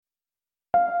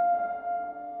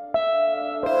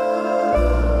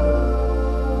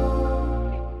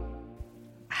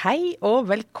Hei og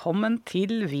velkommen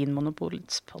til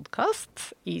Vinmonopolets podcast.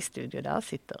 I studio da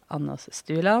sitter Anders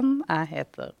Stuland, jeg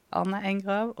heter Anne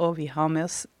Engrav, og vi har med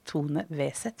oss Tone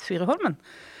Veseth Fyreholmen.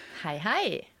 Hei,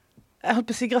 hei. Jeg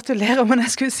holdt på å si gratulerer, men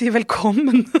jeg skulle si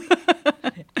velkommen.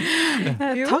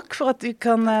 Takk for at du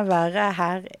kan være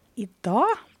her i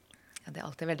dag. Ja, det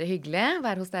alltid veldig hyggelig å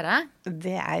være hos dere.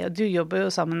 Det jo, du jobber jo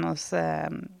sammen med oss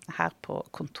her på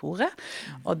kontoret,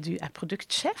 og du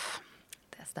produktsjef.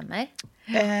 Stemmer.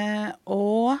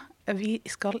 Og vi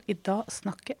skal i dag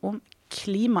snakke om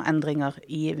klimaendringer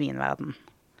i vinverden.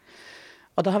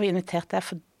 Og da har vi invitert deg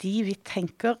fordi vi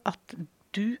tenker at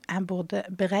du både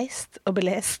bereist og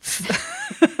belest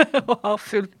og har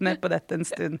fulgt med på dette en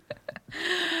stund.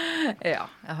 Ja,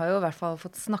 jeg har jo i hvert fall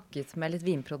fått snakket med litt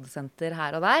vinprodusenter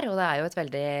her og der, og det jo et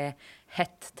veldig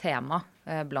hett tema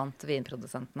blant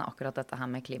vinprodusentene, akkurat dette her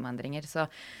med klimaendringer. Så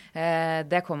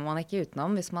det kommer man ikke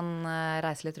utenom hvis man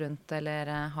reiser litt rundt eller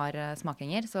har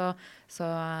smakinger, så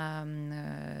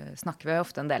snakker vi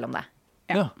ofte en del om det.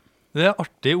 Ja, det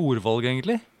artig ordvalg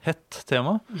egentlig. Hett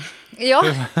tema. Ja.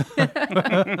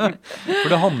 For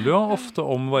det handler jo ofte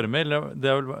om varme, eller det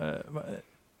vel...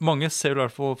 Mange ser i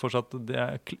hvert fall for seg at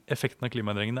effekten av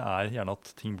klimaendringene gjerne at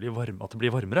ting blir varme, at det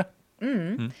blir varmere.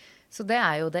 Så det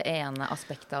jo det ene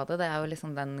aspektet av det. Det jo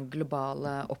liksom den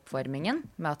globale oppvarmingen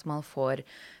med at man får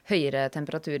høyere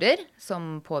temperaturer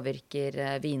som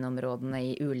påvirker vinområdene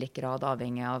i ulik grad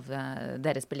avhengig av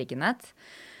deres beliggenhet.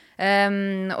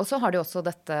 Og så har du også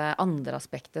dette andre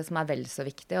aspektet som vel så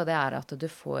viktig, og det at du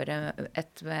får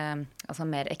et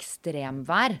mer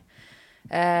ekstremvær.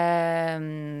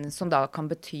 Som da kan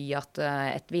bety at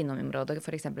et vinområde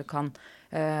for eksempel kan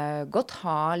godt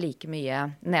ha like mye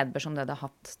nedbør som det har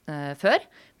hatt før,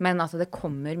 men at det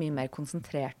kommer mye mer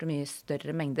konsentrert og mye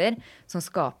større mengder som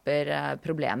skaper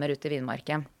problemer ute i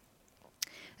vinmarken.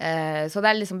 Så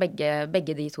det liksom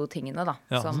begge de to tingene da,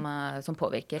 ja, som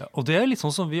påvirker. Ja, og det litt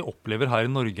sånn som vi opplever her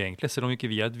i Norge egentlig, selv om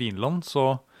ikke vi et vinland,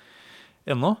 så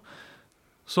ennå.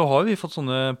 Så har vi fått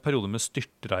sånne perioder med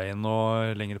styrtregn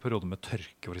og lengre perioder med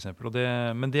tørke for eksempel.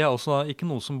 Men det altså ikke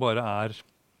noe som bare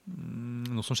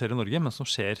noe som skjer i Norge, men som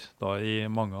skjer da i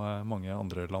mange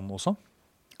andre land også.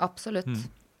 Absolutt.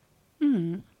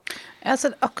 Ja,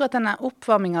 så akkurat denne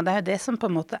oppvarmingen, det jo det som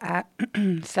på en måte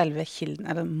selve kilden,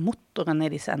 eller motoren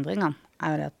i disse endringene,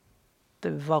 jo det at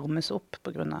det varmes opp på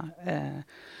grunn av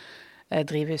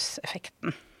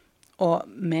drivhuseffekten. Og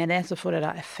med det så får det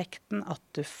da effekten at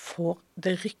det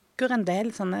rykker en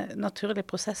del sånne naturlige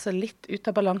prosesser litt ut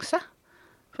av balanse.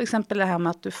 For eksempel det her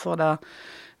med at du får da,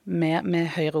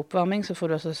 med høyere oppvarming, så får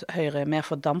du også mer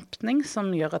fordampning, som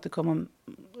gjør at det kommer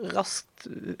raskt,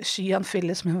 skyene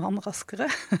fylles med vann raskere,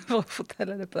 for å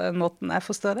fortelle det på den måten jeg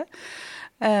forstår det.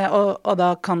 Og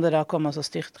da kan det da komme også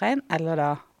styrtregn, eller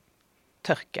da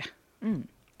tørke.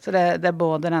 Så det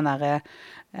både den der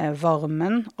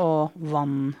varmen og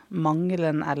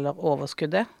vannmangelen eller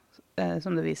overskuddet,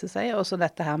 som det viser seg, og så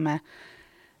dette her med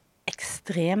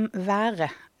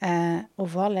ekstremværet. Og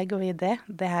hva legger vi i det?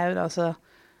 Det jo da altså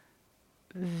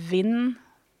vind,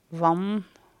 vann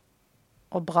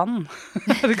og brann.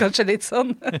 Det kanskje litt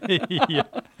sånn?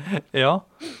 Ja,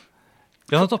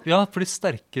 fordi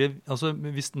sterkere, altså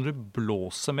hvis det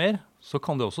blåser mer, så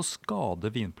kan det også skade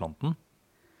vinplanten.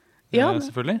 Ja,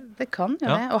 selvfølgelig. Det kan jo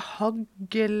det. Og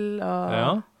hagl og...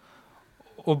 Ja.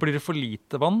 Og blir det for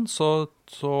lite vann, så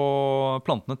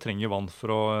plantene trenger vann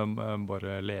for å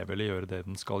bare leve eller gjøre det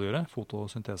den skal gjøre,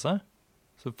 fotosyntese.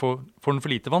 Så får den for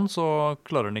lite vann, så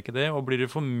klarer den ikke det. Og blir det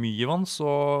for mye vann,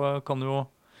 så kan det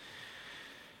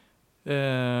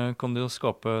jo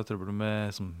skape trøbbel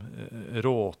med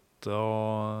råte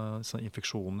og sånn,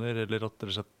 infeksjoner, eller at det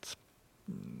rett og slett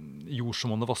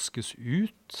jordsmonnet vaskes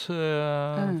ut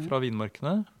fra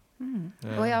vinmarkene.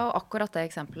 Og ja, og akkurat det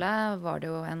eksempelet var det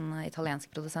jo en italiensk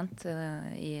produsent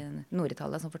i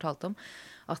Nord-Italia som fortalte om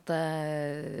at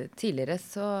tidligere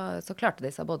så klarte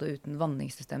de seg både uten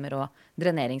vanningssystemer og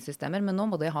dreneringssystemer, men nå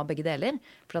må de ha begge deler,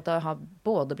 for at det har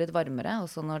både blitt varmere, og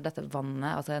så når dette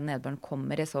vannet, altså nedbøren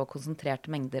kommer i så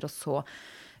konsentrerte mengder og så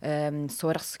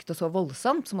raskt og så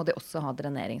voldsomt, så må de også ha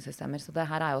dreneringssystemer. Så det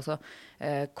her jo også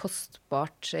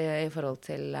kostbart i forhold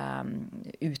til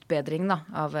utbedring da,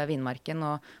 av vinmarken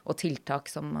og tiltak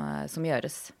som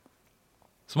gjøres.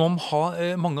 Så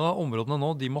mange av områdene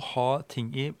nå, de må ha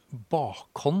ting i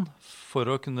bakhånd for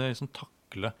å kunne liksom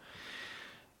takle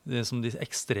det som de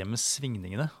ekstreme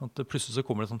svingningene. At det plutselig så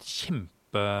kommer det et sånt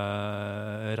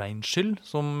kjemperegnskyll,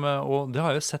 og det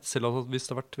har jeg jo sett selv at hvis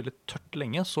det har vært veldig tørt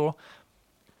lenge, så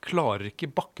klarer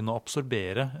ikke bakken å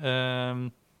absorbere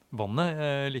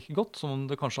vannet like godt som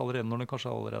det kanskje allerede, når det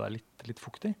kanskje allerede litt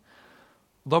fuktig.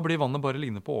 Da blir vannet bare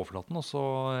liggende på overflaten, og så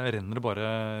renner det bare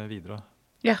videre.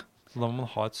 Ja. Så da må man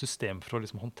ha et system for å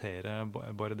liksom håndtere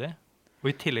bare det.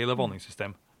 Og i tillegg det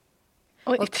vanningssystem.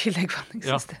 Og i tillegg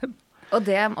vanningssystem. Og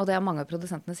det mange av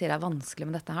produsentene sier er vanskelig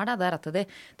med dette her, det er at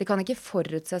de kan ikke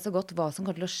forutse så godt hva som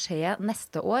kommer til å skje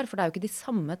neste år, for det er jo ikke de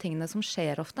samme tingene som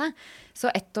skjer ofte.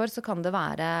 Så ett år så kan det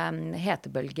være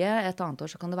hetebølge, et annet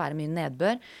år så kan det være mye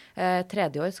nedbør.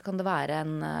 Tredje år så kan det være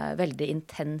en veldig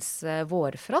intens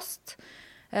vårfrost,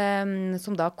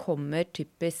 som da kommer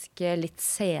typisk litt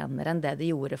senere enn det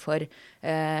de gjorde for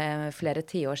flere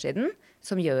tiår siden,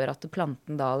 som gjør at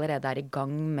planten da allerede er i gang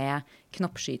med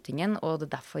knoppskytingen, og det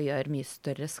derfor gjør mye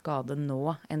større skade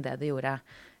nå enn det det gjorde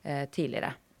tidligere.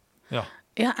 Ja.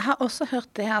 Jeg har også hørt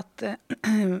det at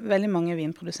veldig mange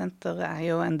vinprodusenter er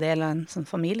jo en del av en sånn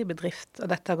familiebedrift,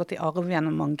 og dette har gått i arv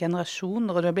gjennom mange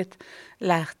generasjoner, og du har blitt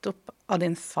lært opp av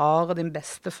din far og din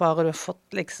bestefar, og du har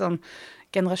fått liksom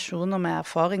generasjoner med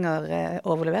erfaringer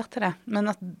overlevert til deg,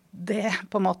 men at det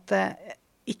på en måte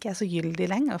ikke er så gyldig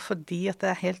lenger, fordi at det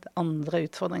er helt andre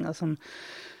utfordringer som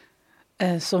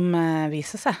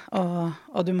viser seg,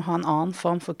 og du må ha en annen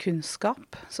form for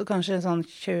kunnskap. Så kanskje en sånn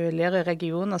kjøligere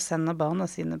region og sende barna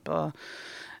sine på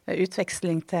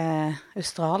utveksling til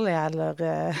Australia eller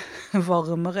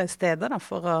varmere steder da,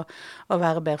 for å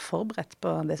være bedre forberedt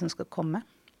på det som skal komme.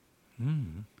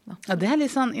 Og det er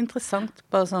litt sånn interessant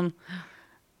på sånn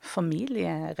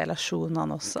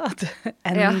familierelasjonene også, at det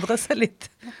endrer seg litt.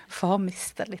 Far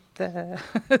mister litt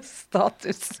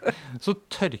status. Så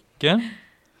tørke,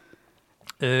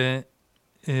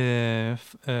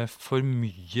 for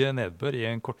mye nedbør i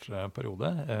en kortere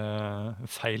periode,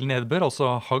 feil nedbør,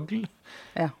 altså hagl,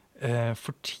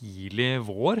 for tidlig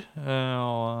vår,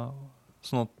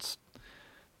 sånn at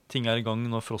ting er i gang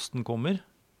når frosten kommer,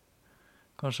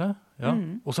 kanskje. Ja.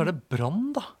 Og så er det brann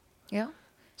da. Ja.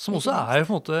 Som også er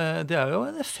på en måte, det er jo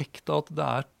en effekt av at det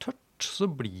er tørt, så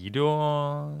blir det jo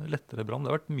lettere brann. Det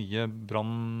har vært mye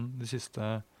brann de siste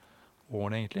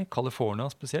årene egentlig, California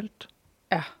spesielt.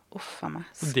 Ja, uffa meg.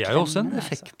 Så det er jo også en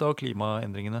effekt av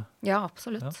klimaendringene. Ja,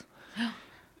 absolutt. Ja.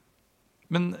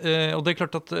 Men, og det er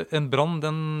klart at en brann,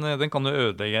 den kan jo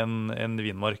ødelegge en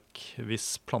vinmark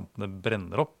hvis plantene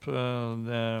brenner opp.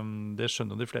 Det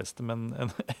skjønner de fleste, men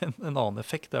en annen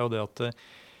effekt er jo det at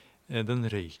den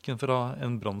røyken fra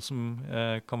en brann som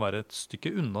kan være et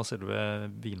stykke unna selve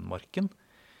vinmarken,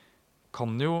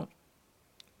 kan jo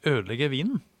ødelegge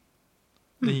vinen.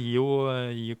 Det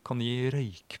kan gi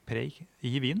røykpreg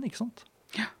i vinen, ikke sant?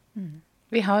 Ja.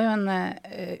 Vi har jo en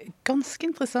ganske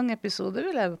interessant episode,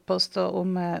 vil jeg påstå,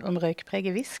 om røykpreg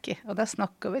i whisky. Og der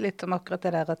snakker vi litt om akkurat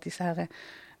det der at disse her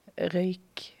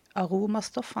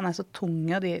røykaromastoffene er så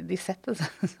tunge, de setter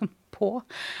seg på,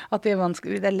 at det er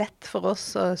vanskelig. Det er lett for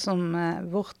oss som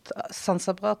vårt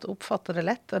sansapparat oppfatter det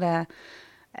lett, og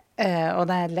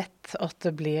det er lett at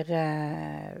det blir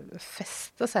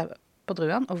fester seg på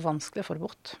druene, og vanskelig å få det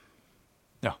bort.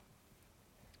 Ja.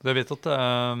 Jeg vet at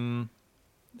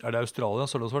er det Australia,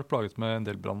 så har det også vært plaget med en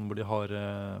del brann hvor de har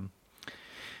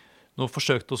nå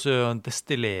forsøkt å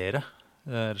destillere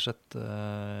rett og slett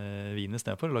vin i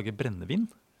stedet for å lage brennevin.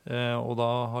 Og da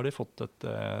har de fått et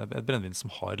brennevin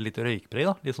som har litt røykpreg,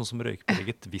 da. Litt sånn som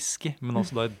røykpreget whisky, men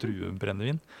altså da et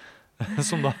druebrennevin.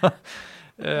 Som da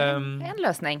en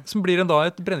løsning. Som blir da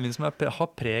et brennevin som har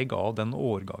preg av den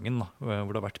årgangen da, hvor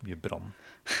det har vært mye brann.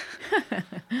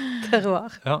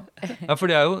 Terroir. Ja, for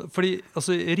det er jo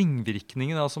altså,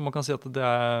 ringvirkningen, altså man kan si at det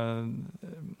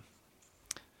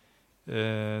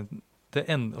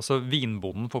er altså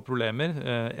vinbonden får problemer,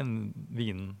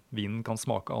 vinen kan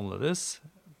smake annerledes,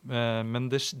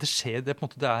 men det skjer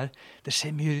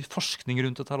mye forskning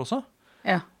rundt dette her også.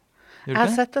 Ja. Jeg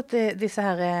har sett at disse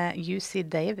her UC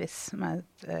Davis, som er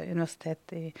et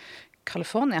universitet i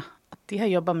California, at de har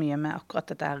jobbet mye med akkurat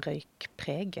dette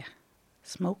røykpreget.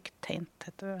 Smoke taint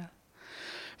heter det vel.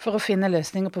 For å finne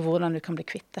løsninger på hvordan du kan bli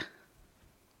kvitt det.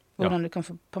 Hvordan du kan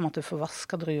på en måte få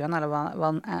vasket druene, eller hva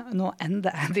nå enn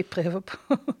det er de prøver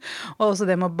på. Og også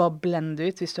det med å bare blende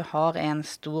ut, hvis du har en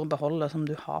stor beholder som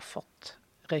du har fått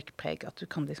røykpreg, at du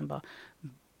kan liksom bare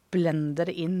blende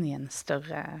det inn i en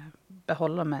større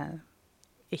beholder med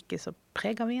ikke så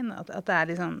preg av vin. At det er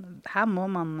liksom, her må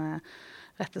man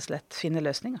rett og slett finne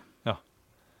løsninger. Ja.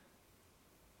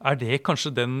 Er det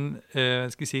kanskje den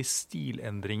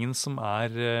stilendringen som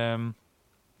er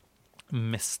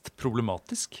mest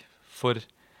problematisk for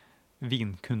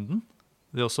vinkunden?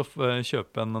 Det også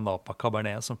kjøpe en Napa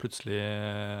Cabernet som plutselig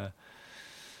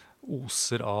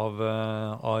oser av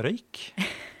røyk.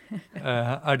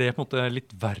 Er det på en måte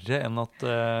litt verre enn at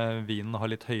vinen har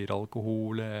litt høyere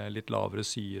alkohol, litt lavere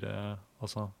syre?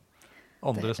 Altså?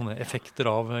 andre sånne effekter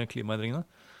av klimaendringene.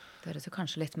 Det høres jo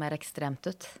kanskje litt mer ekstremt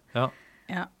ut. Ja.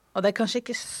 Ja, og det er kanskje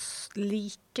ikke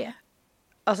like,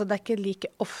 altså det er ikke like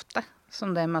ofte som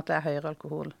det med at det er høyere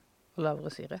alkohol og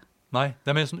lavere syre. Nei, det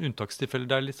er mer sånn unntakstilfelle.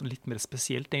 Det er litt mer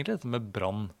spesielt egentlig, dette med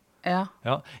brann. Ja.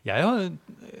 Ja, jeg har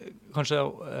kanskje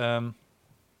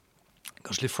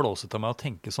litt flåset av meg å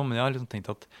tenke sånn, men jeg har liksom tenkt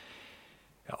at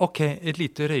ja, ok, et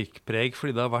lite røykpreg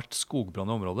fordi det har vært skogbrann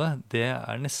i området, det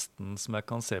er nesten som jeg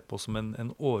kan se på som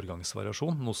en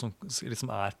årgangsvariasjon, noe som liksom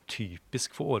er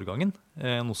typisk for årgangen,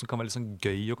 noe som kan være liksom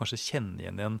gøy å kanskje kjenne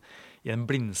igjen i en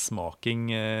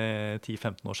blindsmaking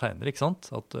 10-15 år senere, ikke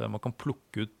sant? At man kan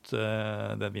plukke ut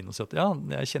den vinen og si at ja,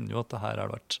 jeg kjenner jo at det her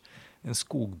har vært en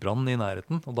skogbrann i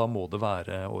nærheten, og da må det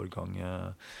være årgang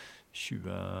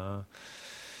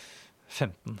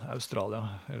 2015, Australia.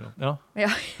 Ja.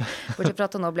 Ja, bortsett fra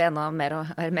at det nå blir mer og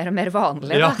mer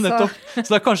vanlig. Ja, da, nettopp. Så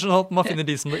det er kanskje sånn at man finner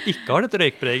de som ikke har dette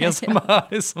røykpreget, som er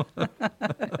liksom...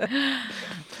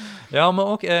 Ja, men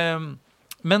ok.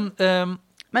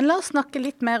 Men la oss snakke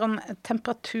litt mer om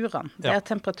temperaturen, der Ja.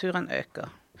 temperaturen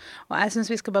øker. Og jeg synes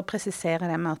vi skal bare presisere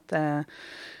det med at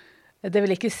det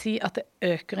vil ikke si at det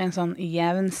øker i en sånn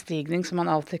jevn stigning som man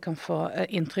alltid kan få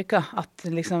inntrykk av. At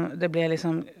liksom, det er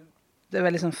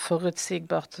veldig sånn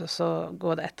forutsigbart, så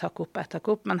går det ett hakk opp.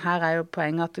 Men her er jo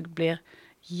poenget at det blir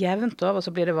jevnt over, så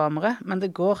blir det varmere. Men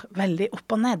det går veldig opp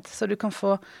og ned, så du kan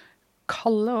få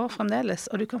kalde år fremdeles.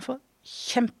 Og du kan få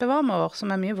kjempevarme år,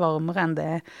 som er mye varmere enn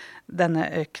det denne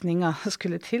økningen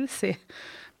skulle tilsi.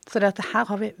 Så det at her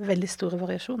har vi veldig store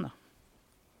variasjoner.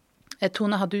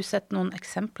 Tone, har du sett noen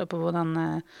eksempler på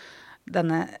hvordan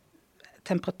denne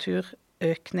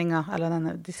temperaturøkningen,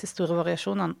 eller disse store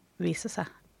variasjonene viser seg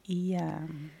i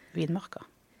vinmarka?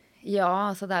 Ja,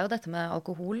 altså det er jo dette med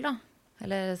alkohol da.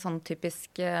 Eller sånn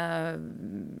typisk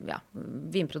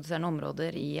vinproduserende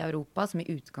områder i Europa, som i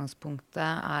utgangspunktet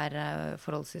er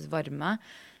forholdsvis varme.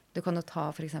 Du kan jo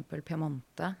ta for eksempel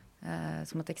Piemonte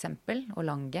som et eksempel, og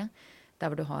Lange, der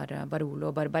hvor du har Barolo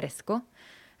og Barbaresco.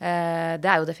 Det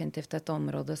er jo definitivt et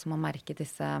område som har merket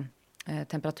disse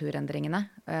temperaturendringene.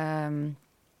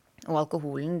 Og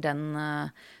alkoholen,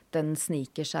 den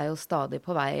sniker seg jo stadig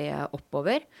på vei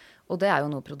oppover. Og det er jo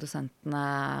noe produsentene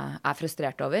er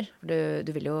frustrert over.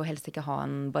 Du vil jo helst ikke ha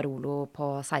en Barolo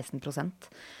på 16%.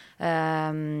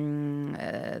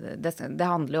 Det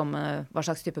handler jo om hva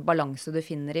slags type balanse du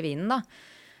finner i vinen, da.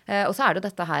 Og så er det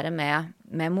dette her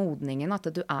med modningen, at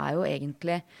du er jo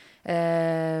egentlig,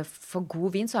 for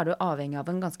god vin så er du avhengig av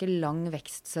en ganske lang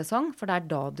vekstsesong, for det er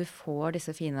da du får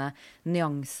disse fine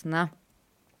nyansene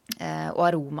og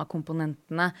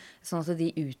aromakomponentene, sånn at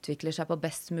de utvikler seg på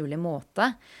best mulig måte.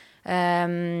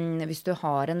 Hvis du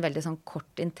har en veldig sånn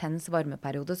kort, intens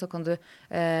varmeperiode, så kan du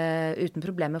uten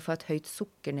problemer få et høyt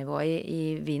sukkernivå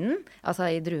i vinen, altså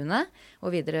i druene,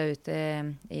 og videre ut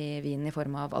i vinen i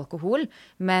form av alkohol.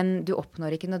 Men du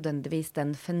oppnår ikke nødvendigvis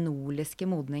den fenoliske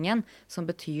modningen, som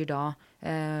betyr da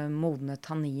modne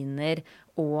tanniner,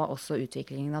 og også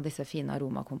utviklingen av disse fine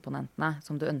aromakomponentene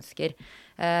som du ønsker.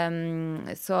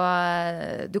 Så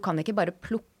du kan ikke bare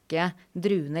plukke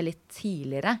druene litt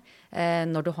tidligere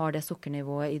når du har det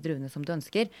sukkernivået i druene som du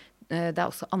ønsker. Det er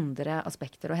også andre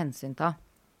aspekter å hensyn ta.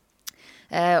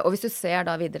 Og hvis du ser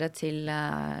da videre til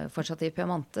fortsatt i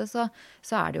Piemonte, så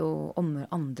er det jo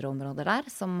andre områder der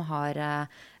som har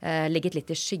ligget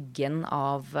litt i skyggen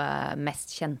av mest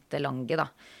kjente Lange, da.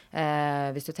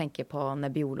 Hvis du tenker på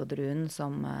Nebbiolo-druen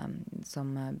som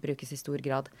brukes i stor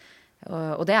grad.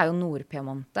 Og det er jo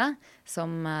Nord-Piemonte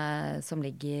som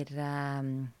ligger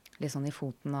litt sånn i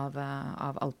foten av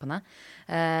Alpene.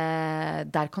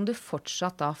 Der kan du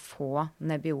fortsatt da få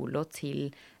Nebbiolo til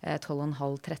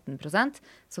 12,5-13%.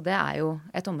 Så det er jo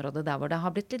et område der hvor det har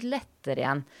blitt litt lettere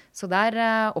igjen. Så der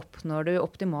oppnår du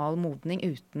optimal modning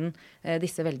uten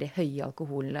disse veldig høye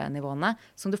alkoholnivåene,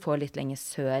 som du får litt lenger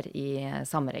sør i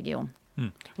samme region.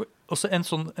 Også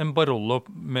en Barolo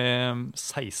med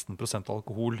 16%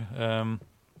 alkohol.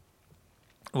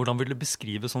 Hvordan vil du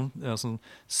beskrive sånn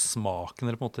smaken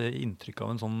eller på en måte inntrykk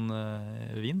av en sånn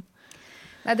vin?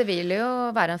 Nei, det vil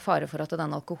jo være en fare for at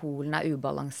den alkoholen er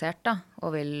ubalansert da,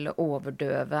 og vil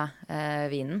overdøve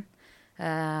vinen.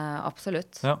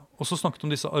 Absolutt. Ja, og så snakket du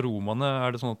om disse aromaene.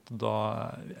 Er det sånn at da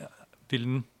vil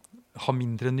den ha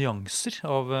mindre nyanser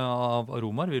av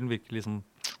aromaer? Vil den virkelig sånn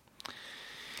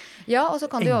ja, og så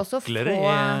kan du jo også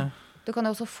enklere du kan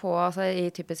jo også få, altså, i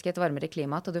typisk et varmere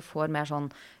klima, at du får mer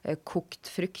sånn kokt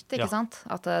frukt, ikke sant?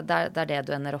 At det er det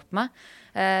du ender opp med.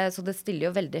 Så det stiller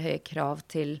jo veldig høye krav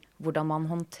til hvordan man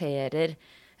håndterer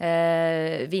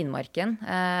vinmarken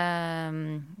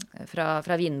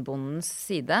fra vinbondens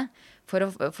side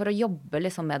for å jobbe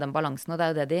liksom med den balansen. Og det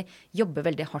er jo det de jobber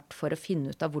veldig hardt for å finne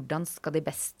ut av hvordan skal de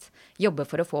best jobbe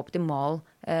for å få optimal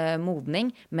modning,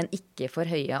 men ikke for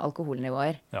høye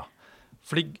alkoholnivåer. Ja.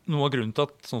 Fordi noe av grunnen til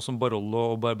at sånn som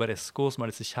Barolo og Barbaresco, som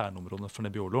disse kjerneområdene for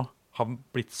Nebbiolo, har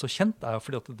blitt så kjent, er jo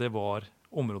fordi at det var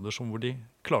områder hvor de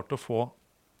klarte å få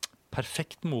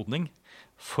perfekt modning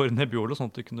for Nebbiolo, sånn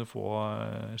at de kunne få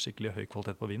skikkelig høy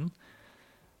kvalitet på vinen.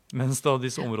 Mens da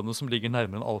disse områdene som ligger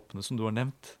nærmere enn Alpene, som du har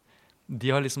nevnt, de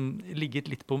har liksom ligget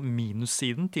litt på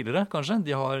minussiden tidligere, kanskje.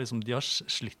 De har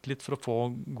slitt litt for å få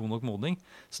god nok modning,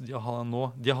 så de har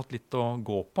hatt litt å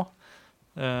gå på.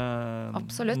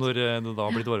 Når det da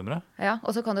har blitt varmere. Ja,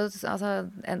 og så kan det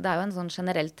er jo en sånn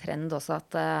generell trend også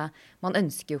at man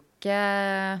ønsker jo ikke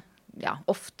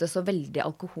ofte så veldig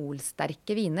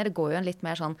alkoholsterke viner. Det går jo en litt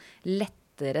mer sånn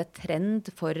lettere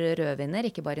trend for rødviner,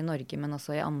 ikke bare i Norge, men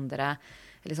også i andre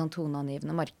litt sånn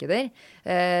toneangivende markeder.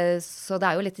 Så det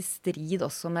er jo litt i strid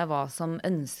også med hva som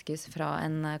ønskes fra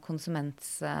en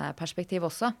konsumentsperspektiv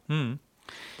også.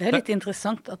 Det er litt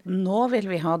interessant at nå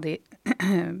vil vi ha de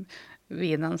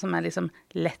vinene som er liksom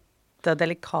lette og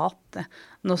delikate,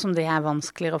 nå som det er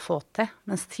vanskeligere å få til.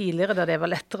 Mens tidligere da det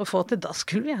var lettere å få til, da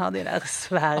skulle vi ha de der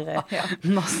svære,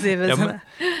 massive.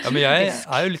 Men jeg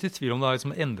er jo litt i tvil om det har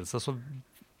liksom endret seg så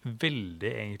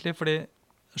veldig egentlig, fordi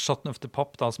Châteauneuf de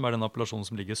Pape, da, som er den appellasjonen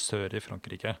som ligger sør i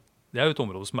Frankrike, det er jo et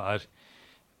område som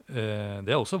det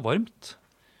er også varmt.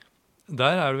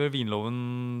 Der er det vel vinloven,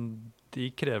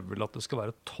 de krever vel at det skal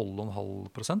være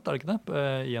 12,5%, er det ikke det,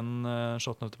 i en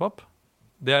Châteauneuf de Pape?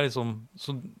 Det er liksom,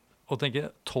 så å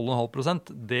tenke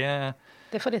 12,5%,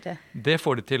 det får de til. Det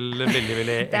får de til veldig,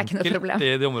 veldig enkelt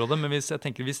i det området, men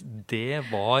hvis det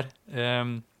var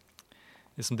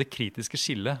liksom det kritiske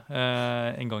skillet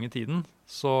en gang i tiden,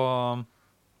 så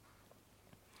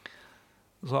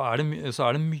er det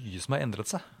mye som har endret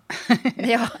seg.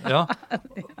 Ja.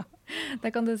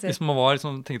 Det kan du si. Hvis man var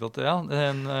tenkte at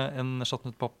en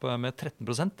Châteauneuf de Pape med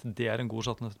 13%, det er en god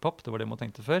Châteauneuf de Pape, det var det man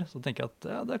tenkte før, så tenker jeg at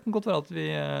det kan godt være at vi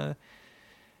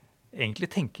egentlig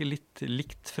tenker litt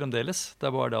likt fremdeles. Det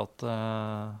er bare det at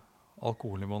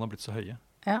alkoholnivåene har blitt så høye.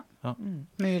 Ja.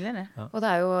 Mulig det. Ja. Og det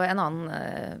er jo en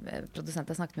annen produsent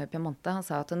jeg snakket med i Piemonte, han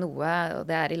sa at og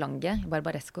det er i Lange,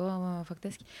 Barbaresco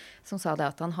faktisk, som sa det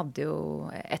at han hadde jo,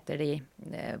 etter de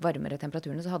varmere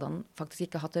temperaturene, så hadde han faktisk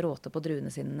ikke hatt råte på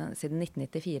druene siden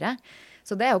 1994.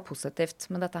 Så det er jo positivt,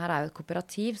 men dette her er jo et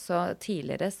kooperativ, så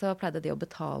tidligere så pleide de å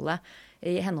betale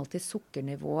i henhold til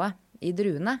sukkernivået i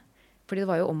druene. Fordi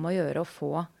det var jo om å gjøre å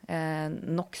få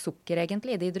nok sukker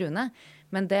egentlig i de druene,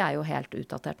 men det er jo helt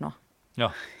utdatert nå. Ja.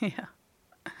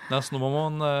 Så nå må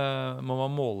man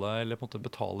måle eller på en måte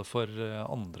betale for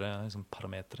andre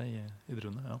parametre i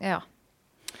druene. Ja,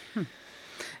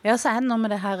 så er det noe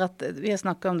med det her at vi har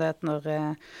snakket om det at når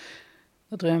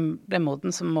druen blir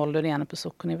moden, så måler du det gjerne på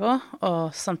sukkernivå, og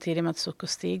samtidig med at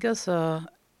sukker stiger, så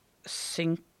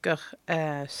synker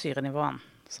syrenivåene,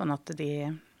 sånn at de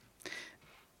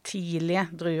tidlige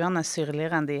druene er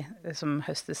syrligere enn de som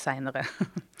høstes senere.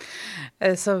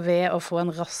 Så ved å få en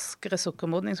raskere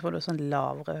sukkermodning, så får du også en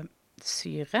lavere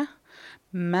syre.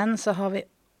 Men så har vi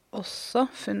også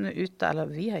funnet ut,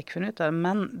 eller vi har ikke funnet ut av det,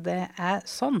 men det er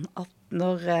sånn at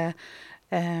når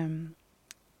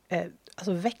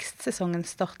vekstsesongen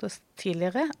starter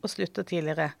tidligere og slutter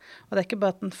tidligere, og det er ikke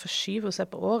bare at den forskyver seg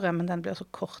på året, men den blir også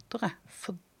kortere,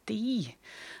 fordi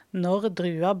når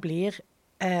drua blir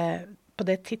på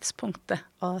det tidspunktet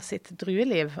av sitt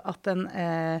drueliv, at den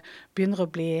begynner å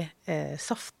bli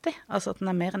saftig, altså at den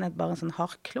er mer enn bare en sånn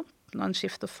hard klump, når den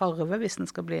skifter farve hvis den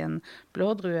skal bli en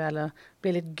blå drue, eller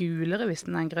bli litt gulere hvis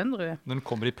den er en grønn drue. Den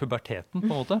kommer i puberteten på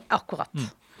en måte? Akkurat.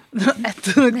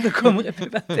 Etter det kommer i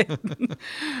puberteten.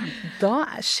 Da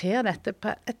skjer dette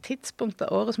på et tidspunkt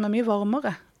av året som er mye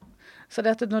varmere. Så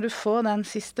det at når du får den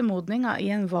siste modningen i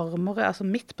en varmere, altså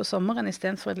midt på sommeren i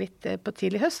stedet for litt på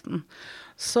tidlig høsten,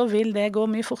 så vil det gå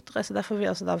mye fortere, så derfor vil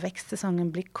altså da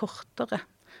vekstsesongen bli kortere.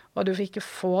 Og du vil ikke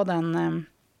få den,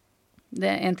 det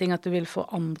er en ting at du vil få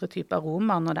andre typer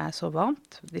aromaer når det er så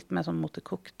varmt, litt mer sånn mot det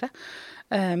kokte,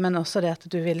 men også det at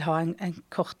du vil ha en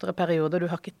kortere periode, du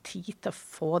har ikke tid til å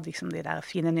få liksom de der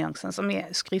fine nyansene, som vi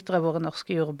skryter av våre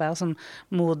norske jordbær som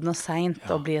modner sent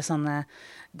og blir sånne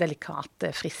delikate,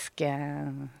 friske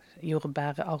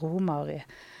jordbæraromaer.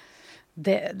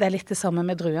 Det er litt det samme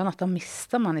med druene, at da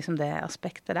mister man liksom det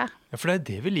aspektet der. Ja, for det er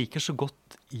det vi liker så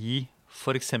godt i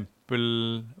for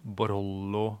eksempel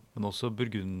Barolo, men også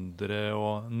burgundere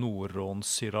og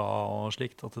Nordrhône-syra og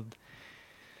slikt. At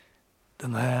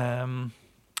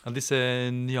disse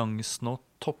nyansene og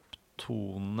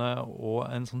tone og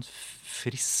en sånn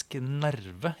frisk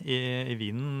nerve i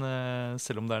vinen,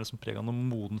 selv om det liksom preget av noe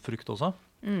moden frukt også.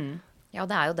 Ja,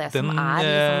 det jo det Den som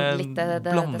liksom litt det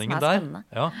blandingen som der, spennende.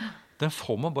 ja, den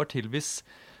får man bare til hvis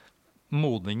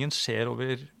modningen skjer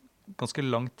over ganske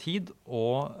lang tid,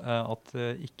 og at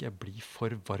det ikke blir for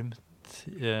varmt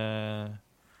i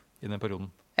den perioden.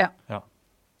 Ja.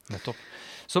 Nettopp.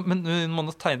 Så, men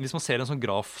hvis man ser en sånn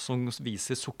graf som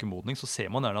viser sukkermodning, så ser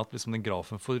man gjerne at liksom den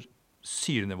grafen for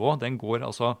syrenivå, den går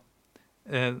altså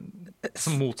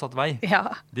som motsatt vei.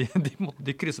 Ja. De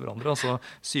krysser hverandre. Altså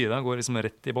syren går liksom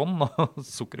rett i bånn, og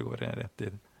sukkeret går rett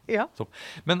i topp.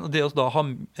 Men det å da ha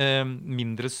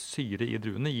mindre syre i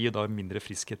druene gir da mindre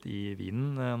friskhet i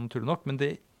vinen, naturlig nok. Men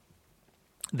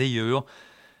det gjør jo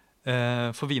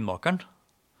for vinmakeren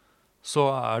så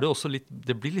det også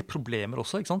det blir litt problemer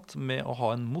også, ikke sant? Med å ha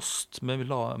en most med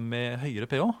høyere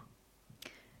pH.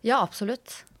 Ja,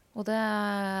 absolutt. Og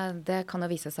det kan jo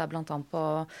vise seg blant annet på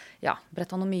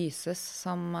Brettanomyces,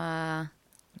 som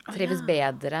trives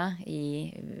bedre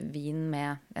i vin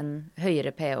med en høyere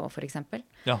pH, for eksempel.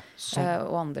 Ja,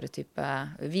 og andre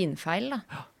typer vinfeil, da.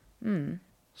 Ja.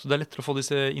 Så det lettere å få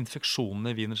disse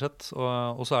infeksjonene i vin, og så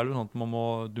det sånn at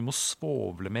du må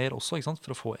svovle mer også, ikke sant?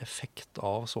 For å få effekt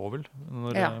av svovel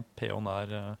når pH-en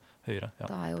høyere. Ja.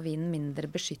 Da jo vinen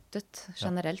mindre beskyttet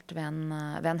generelt ved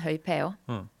en høy pH.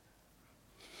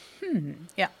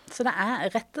 Ja, så det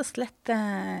rett og slett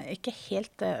ikke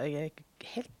helt, det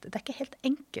ikke helt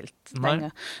enkelt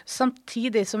lenger.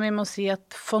 Samtidig som vi må si at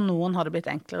for noen har det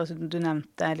blitt enklere. Du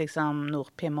nevnte liksom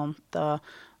Nord-Piemont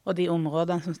og de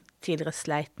områdene som tidligere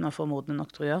sleit med å få modne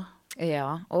nok druer.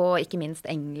 Ja, og ikke minst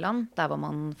England, der hvor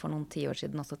man for noen 10 år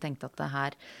siden også tenkte at det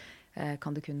her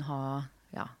kan du kun ha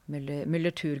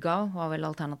Müller-Thurgau var vel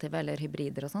alternativet, eller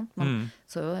hybrider og sånt. Man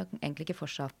så jo egentlig ikke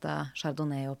for seg at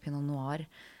Chardonnay og Pinot Noir,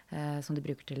 som de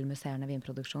bruker til musserende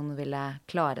vinproduksjon, ville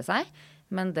klare seg.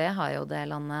 Men det har jo det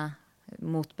landet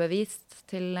motbevist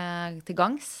til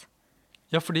gangs.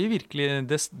 Ja, fordi virkelig,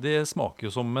 det smaker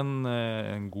jo som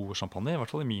en god champagne, i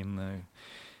hvert fall i min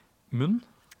munn.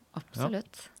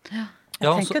 Absolutt. Ja.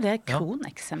 Jeg tenker det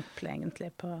kroneksempel egentlig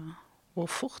på hvor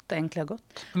fort det egentlig har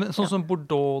gått. Men sånn som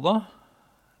Bordeaux da,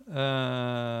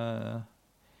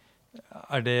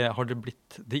 har det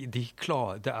blitt,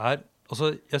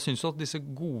 altså jeg synes jo at disse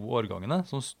gode årgangene,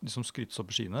 som skrytes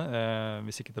opp i skyene,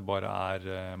 hvis ikke det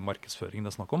bare markedsføring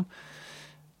det snakk om,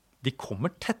 de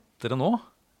kommer tettere nå,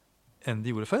 enn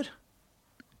de gjorde før.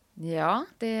 Ja,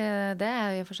 det jeg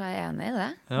i og for seg enig i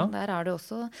det. Ja. Der det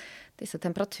også disse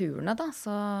temperaturene, da. Så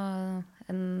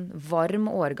en varm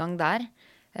årgang der,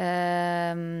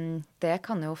 det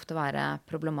kan jo ofte være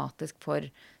problematisk for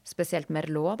spesielt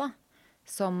Merlot, da.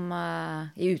 Som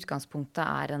i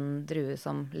utgangspunktet en drue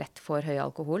som lett får høy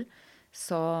alkohol.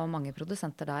 Så mange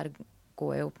produsenter der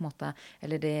går jo på en måte,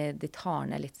 eller de tar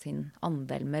ned litt sin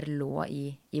andel Merlot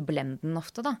i blenden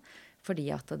ofte, da.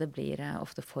 Fordi at det blir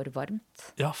ofte for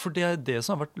varmt. Ja, for det det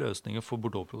som har vært løsningen for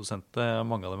Bordeaux-produsenter,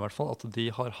 mange av dem i hvert fall, at de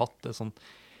har hatt sånn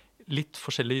litt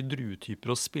forskjellige druetyper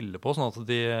å spille på, sånn at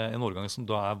en årgang som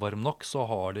da varm nok, så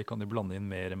kan de blande inn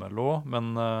mer Merlot,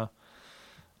 men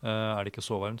det ikke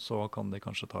så varmt, så kan de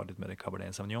kanskje ta litt mer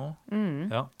Cabernet Sauvignon.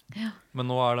 Ja.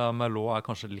 Men nå det Merlot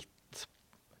kanskje litt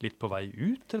på vei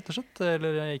ut, rett og slett,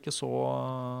 eller ikke så...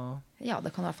 Ja, det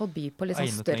kan i hvert fall by på litt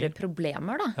sånn større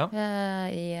problemer, da,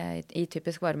 i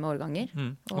typisk varme årganger.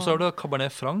 Og så det Cabernet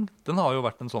Franc, den har jo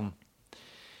vært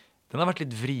den har vært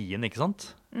litt vrien, ikke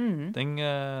sant?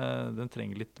 Den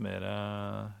trenger litt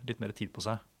mer tid på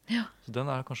seg. Ja. Så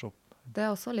den kanskje opp. Det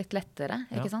også litt lettere,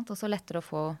 ikke sant? Også lettere å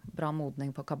få bra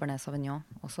modning på Cabernet Sauvignon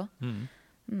også.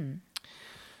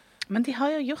 Men de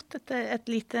har jo gjort et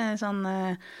lite sånn...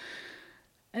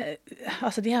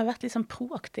 altså de har vært litt sånn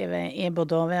proaktive i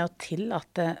Bordeaux ved å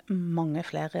tillate mange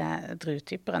flere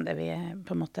druetyper enn det vi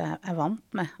på en måte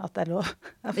vant med at det lov,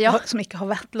 som ikke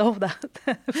har vært lov der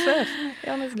før.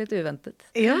 Ja, nesten litt uventet.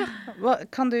 Ja,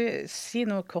 kan du si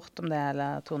noe kort om det,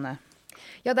 eller Tone?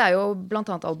 Ja, det jo blant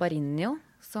annet Albarino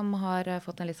som har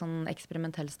fått en litt sånn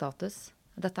eksperimentell status.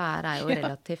 Dette jo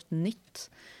relativt nytt.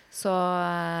 Så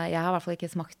jeg har i hvert fall ikke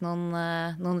smakt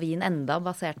noen vin enda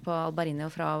basert på Albarino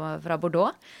fra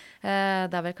Bordeaux.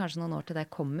 Det vel kanskje noen år til det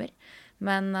kommer.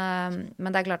 Men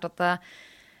det klart at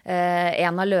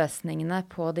en av løsningene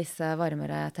på disse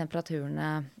varmere temperaturene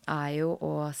jo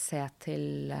å se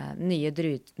til nye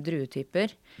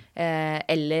druetyper,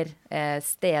 eller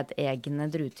stedegne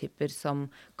druetyper som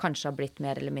kanskje har blitt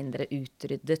mer eller mindre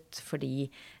utryddet fordi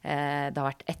det har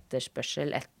vært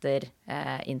etterspørsel etter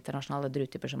internasjonale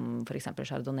druetyper som for eksempel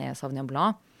Chardonnay og Sauvignon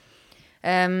Blanc.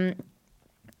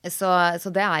 Så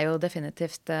det jo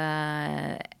definitivt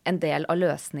en del av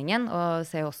løsningen, og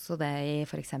ser også det i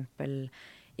for eksempel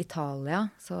Italia,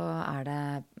 så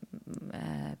det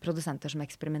produsenter som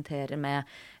eksperimenterer med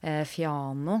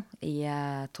Fiano i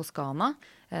Toskana,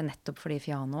 nettopp fordi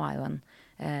Fiano jo en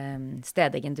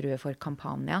stedegen drue for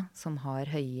Campania, som har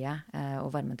høye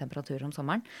og varme temperaturer om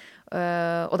sommeren,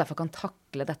 og derfor kan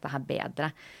takle dette her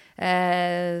bedre.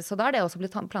 Så da det også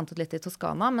blitt plantet litt i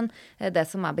Toskana, men det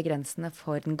som begrensende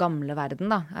for den gamle verden,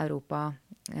 da, Europa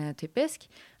typisk,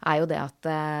 jo det at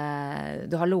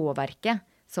du har lovverket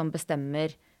som bestemmer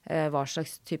hva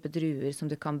slags type druer som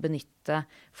du kan benytte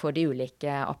for de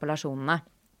ulike appellasjonene.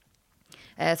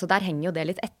 Så der henger jo det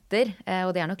litt etter,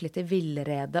 og det nok litt i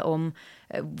villrede om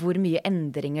hvor mye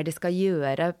endringer de skal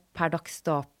gjøre per dags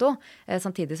dato.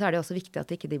 Samtidig så det jo også viktig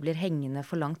at ikke de blir hengende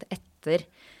for langt etter.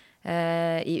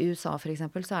 I USA for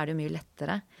eksempel så det jo mye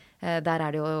lettere. Der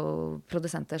det jo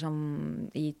produsenter som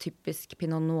i typisk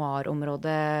Pinot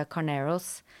Noir-området Carneros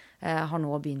har nå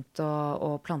begynt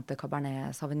å plante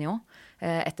Cabernet Sauvignon,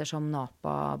 ettersom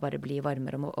Napa bare blir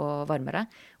varmere og varmere.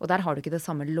 Og der har du ikke det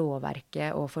samme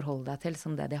lovverket å forholde deg til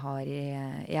som det de har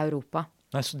i Europa.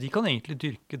 Nei, så de kan egentlig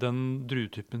dyrke den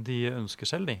druetypen de ønsker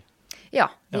selv, de? Ja,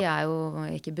 de jo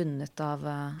ikke bundet av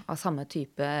samme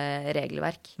type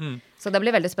regelverk. Så det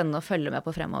blir veldig spennende å følge med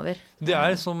på fremover.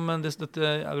 Det som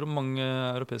mange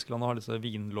europeiske land har disse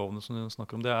vinlovene som du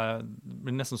snakker om. Det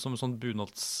blir nesten som sånn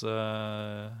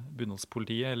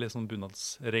bunadspolitiet, eller sånn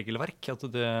bunadsregelverk. At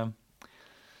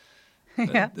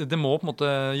det må på en måte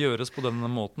gjøres på den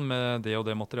måten med det og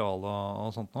det materialet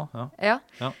og sånt nå. Ja.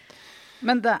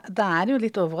 Men da det jo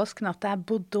litt overraskende at det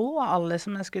Bordeaux alle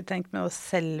som jeg skulle tenkt med å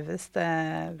selveste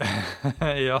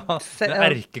Ja, det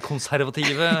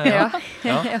erkekonservative. Ja.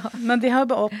 Men de har jo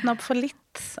bare åpnet opp for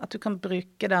litt, at du kan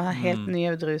bruke da helt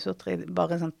nye druesorter i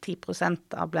bare sånn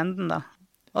 10% av blenden da.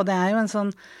 Og det jo en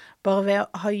sånn, bare ved å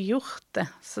ha gjort det,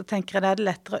 så tenker jeg det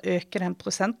lettere å øke den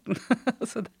prosenten.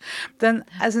 Så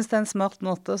jeg synes det en smart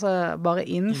måte å bare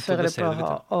innføre det på,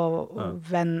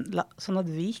 sånn at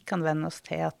vi kan venne oss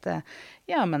til at,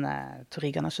 men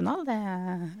Touriga National, det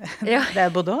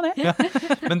Bordeaux, det. Ja.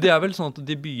 Men det vel sånn at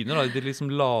de begynner da, de liksom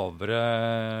lavere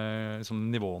liksom,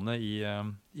 nivåene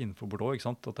innenfor Bordeaux, ikke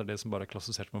sant? At det som bare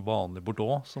klassisert som vanlig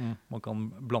Bordeaux, som man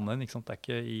kan blande inn, ikke sant? Det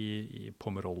ikke i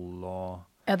Pomerol og...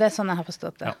 Ja, det sånn jeg har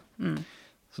forstått det. Ja.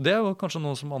 Så det jo kanskje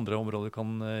noe som andre områder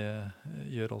kan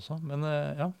gjøre også. Men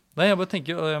Nei, jeg bare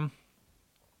tenker...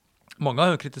 mange har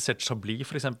jo kritisert Chablis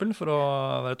for eksempel, for å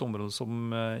være et område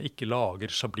som ikke lager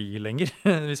Chablis lenger.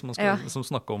 Hvis man skal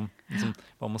snakke om liksom,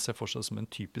 hva man ser for seg som en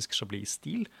typisk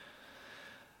Chablis-stil.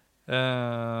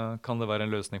 Kan det være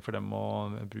en løsning for dem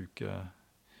å bruke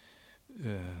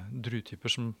druetyper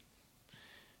som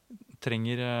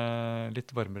trenger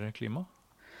litt varmere klima?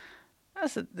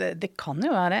 Altså, det kan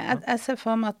jo være det. Jeg ser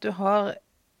for meg at du har,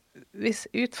 hvis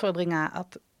utfordringen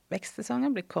at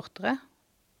vekstsesongen blir kortere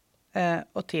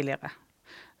og tidligere,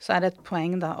 så det et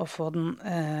poeng da å få den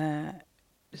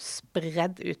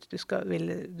spredd ut. Du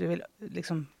vil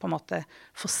liksom på en måte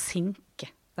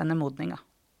forsinke denne modningen.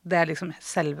 Det liksom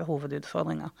selve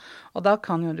hovedutfordringen. Og da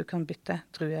kan du bytte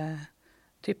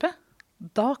druetype.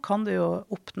 Da kan du jo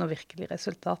oppnå virkelig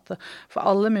resultater. For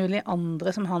alle mulige andre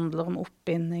som handler om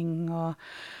oppbinding og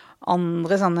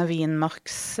andre sånne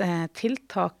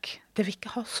vinmarkstiltak, det vil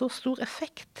ikke ha så stor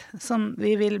effekt som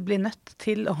vi vil bli nødt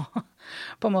til å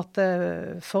på en måte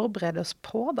forberede oss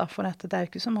på. Da, for det jo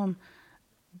ikke som om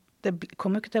det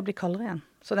kommer jo ikke til å bli kaldere igjen.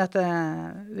 Så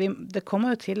det kommer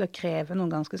jo til å kreve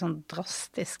noen ganske sånn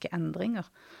drastiske endringer.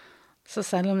 Så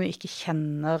selv om vi ikke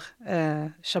kjenner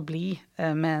Chablis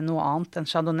med noe annet enn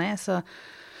Chardonnay, så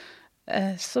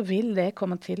vil det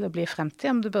komme til å bli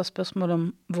fremtid. Men det bare spørsmål om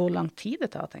hvor lang tid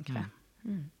det tar, tenker jeg.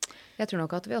 Jeg tror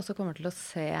nok at vi også kommer til å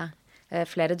se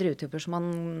flere druetyper som man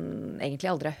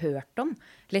egentlig aldri har hørt om.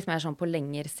 Litt mer sånn på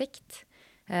lengre sikt.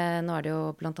 Nå det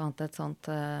jo blant annet et sånt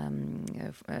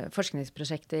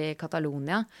forskningsprosjekt i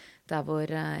Catalonia, der hvor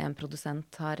en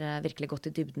produsent har virkelig gått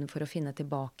i dybden for å finne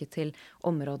tilbake til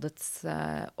områdets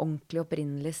ordentlig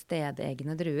opprinnelig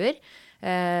stedegne druer,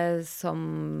 som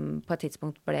på et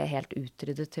tidspunkt ble helt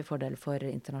utryddet til fordel for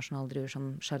internasjonale druer som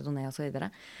Chardonnay og så videre.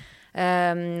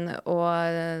 Og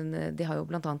de har jo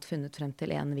blant annet funnet frem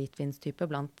til en hvitvinstype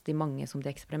blant de mange som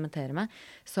de eksperimenterer med,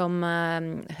 som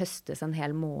høstes en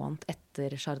hel måned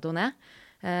etter Chardonnay.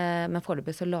 Men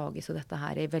foreløpig så lages jo dette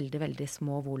her i veldig, veldig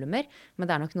små volumer, men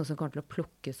det nok noe som kommer til å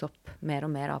plukkes opp mer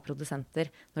og mer av produsenter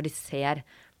når de ser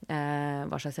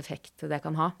hva slags effekt det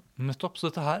kan ha. Nettopp, så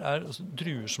dette her altså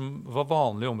druer som var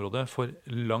vanlig i området for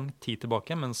lang tid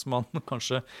tilbake, mens man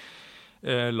kanskje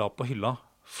la på hylla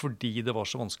fordi det var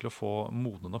så vanskelig å få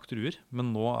modne nok druer,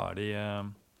 men nå de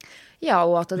Ja,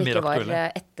 og at det mer ikke var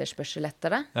aktuelle. etterspørsel etter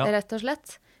det, Ja. rett og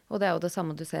slett. Og det jo det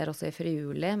samme du ser også i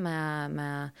Friuli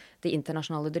med de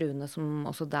internasjonale druene som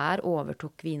også der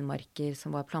overtok vinmarker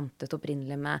som var plantet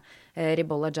opprinnelig med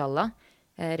Ribolla Gialla.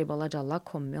 Ribolla Gialla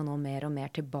kommer jo nå mer og mer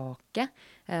tilbake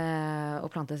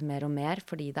og plantes mer og mer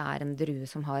fordi det en drue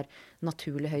som har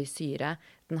naturlig høy syre,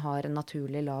 den har en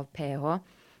naturlig lav pH,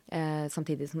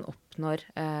 samtidig som den oppnår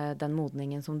den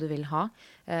modningen som du vil ha,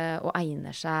 og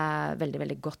egner seg veldig,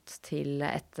 veldig godt til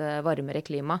et varmere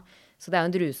klima. Så det jo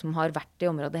en drue som har vært i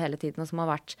området hele tiden, og som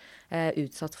har vært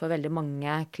utsatt for veldig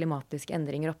mange klimatiske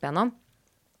endringer opp igjennom.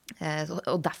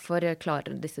 Og derfor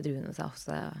klarer disse druene seg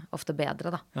ofte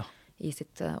bedre da, Ja. i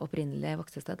sitt opprinnelige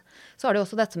voksested. Så har det jo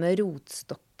også dette med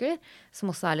rotstokker, som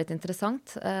også litt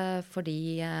interessant,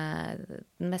 fordi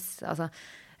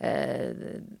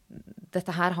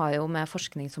dette her har jo med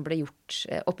forskning som ble gjort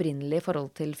opprinnelig i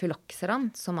forhold til phylloxeran,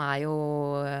 som jo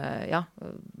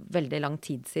veldig lang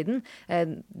tid siden.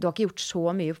 Du har ikke gjort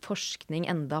så mye forskning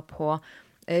enda på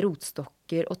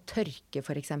rotstokker og tørke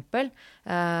for eksempel,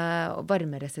 og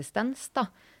varmeresistens da.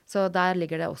 Så der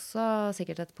ligger det også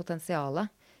sikkert et potensiale,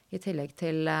 i tillegg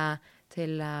til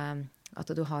at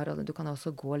du kan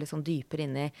også gå litt sånn dypere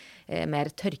inn i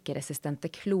mer tørkeresistente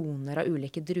kloner av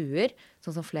ulike druer,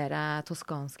 sånn som flere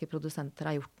toskanske produsenter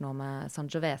har gjort nå med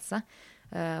Sangiovese,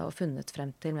 og funnet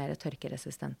frem til mer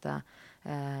tørkeresistente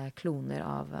kloner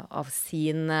av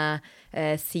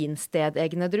sin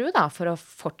stedegne drue, da, for å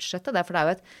fortsette det. For det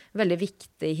jo et veldig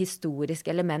viktig historisk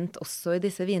element også i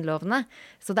disse vinlovene.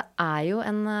 Så det jo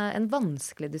en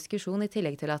vanskelig diskusjon, i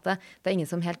tillegg til at det ingen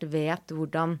som helt vet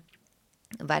hvordan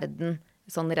verden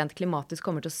sånn rent klimatisk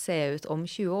kommer til å se ut om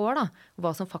 20 år, da.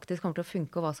 Hva som faktisk kommer til å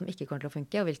funke, og hva som ikke kommer til å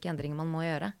funke, og hvilke endringer man må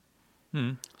gjøre.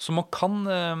 Så man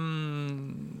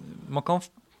kan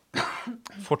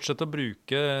fortsette å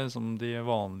bruke som de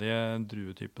vanlige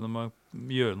druetypene, med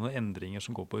gjøre noen endringer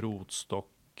som går på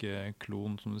rotstokk,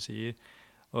 klon, som du sier.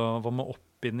 Hva med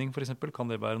oppbinding, for eksempel? Kan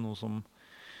det være noe som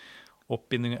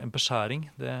oppbinding, en beskjæring?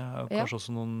 Det kanskje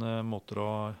også noen måter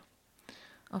å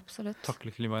Absolutt.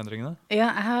 takle klimaendringene? Ja,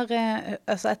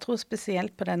 jeg tror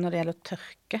spesielt på det når det gjelder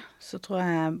tørke, så tror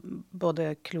jeg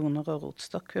både kloner og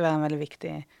rotstokk vil være en veldig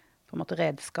viktig på en måte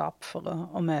redskap for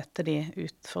å møte de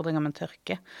utfordringene med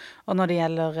tørke. Og når det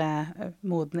gjelder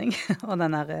modning, og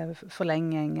den der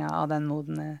forlengingen av den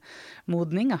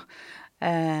modningen,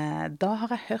 da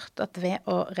har jeg hørt at ved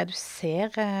å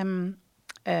redusere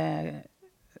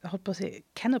holdt på å si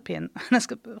canopyen, jeg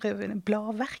skal prøve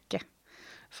bladverket,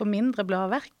 for mindre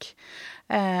bladverk,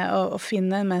 og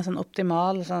finne en mer sånn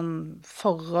optimal sånn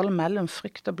forhold mellom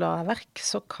frukt og bladverk,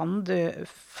 så kan du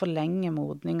forlenge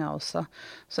modninga også.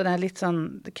 Så det litt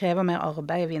sånn, det krever mer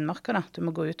arbeid i vinmarka da. Du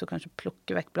må gå ut og kanskje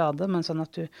plukke vekk blader, men sånn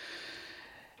at du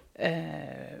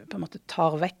på en måte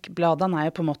tar vekk. Bladene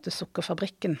jo på en måte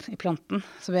sukkerfabrikken i planten,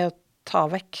 så ved å ta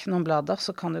vekk noen blader,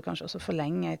 så kan du kanskje også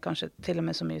forlenge, kanskje til og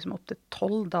med så mye som opp til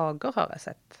 12 dager har jeg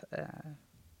sett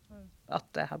at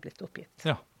det har blitt oppgitt.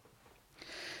 Ja.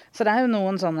 Så det jo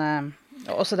noen sånne,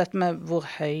 også dette med hvor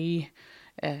høy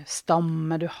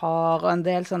stamme du har, og en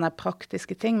del sånne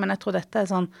praktiske ting, men jeg tror dette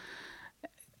sånn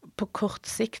på kort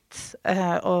sikt,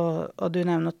 og du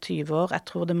nevner 20 år, jeg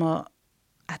tror det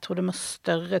må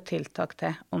større tiltak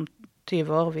til om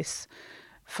 20 år, hvis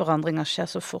forandringer skjer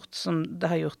så fort som det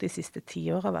har gjort de siste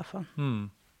 10 årene i hvert fall.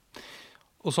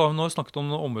 Og så har vi nå snakket om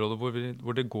noen områder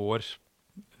hvor det går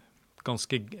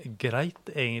ganske greit,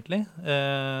 egentlig,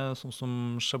 sånn som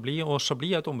Chablis. Og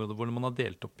Chablis et område hvor man har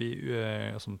delt opp i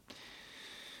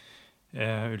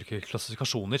ulike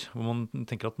klassifikasjoner, hvor man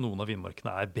tenker at noen av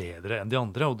vinmarkene bedre enn de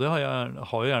andre, og det har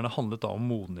jo gjerne handlet da om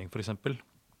modning, for eksempel.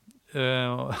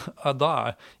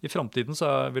 I fremtiden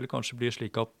så vil det kanskje bli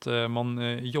slik at man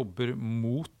jobber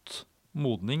mot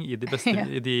modning i de beste,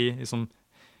 i de liksom,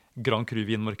 Grand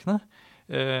Cru-vinmarkene,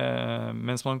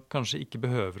 mens man kanskje ikke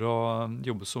behøver å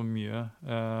jobbe så mye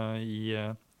i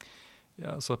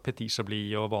altså Petit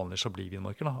Chablis og vanlige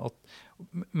Chablis-vinmarker.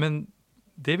 Men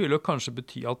det vil jo kanskje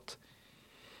bety at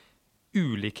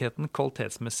ulikheten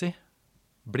kvalitetsmessig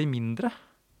blir mindre,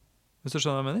 hvis du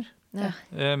skjønner hva jeg mener? Ja.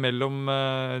 Mellom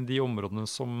de områdene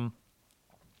som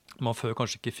man før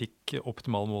kanskje ikke fikk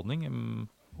optimal modning,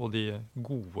 og de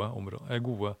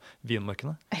gode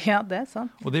vinmarkene. Ja, det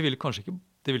sant. Og det vil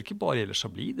ikke bare gjelde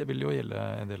Chablis, det vil jo gjelde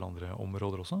en del andre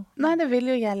områder også. Nei, det vil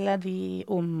jo gjelde de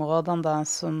områdene da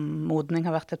som modning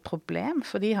har vært et problem,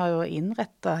 for de har jo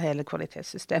innrettet hele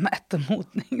kvalitetssystemet etter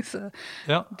modning. Så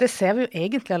det ser vi jo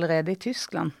egentlig allerede i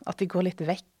Tyskland, at de går litt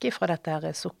vekk fra dette her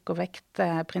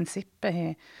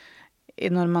sukkervektprinsippet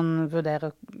når man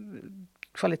vurderer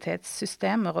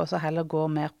kvalitetssystemer, og så heller gå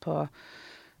mer på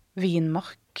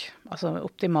vinmark, altså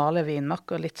optimale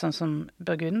vinmark, og litt sånn som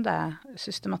Burgund er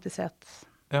systematisert.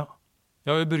 Ja.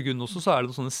 Ja, i Burgund også så er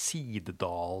det sånne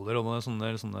sidedaler og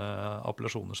sånne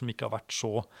appellasjoner som ikke har vært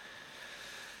så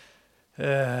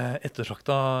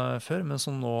ettertraktet før, men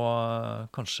som nå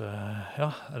kanskje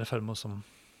er i ferd med å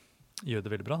gjøre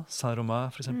det veldig bra. Saint-Romain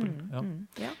for eksempel.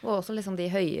 Ja, og også liksom de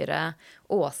høyere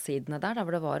åssidene der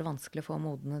hvor det var vanskelig å få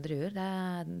modne druer, det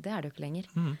er det jo ikke lenger.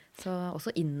 Så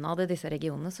også innad i disse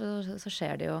regionene så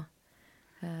skjer det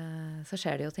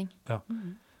jo ting. Ja.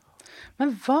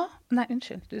 Men Nei,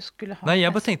 unnskyld, du skulle ha... Nei,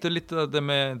 jeg bare tenkte litt det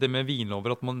med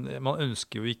vinlover, at man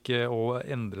ønsker jo ikke å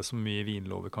endre så mye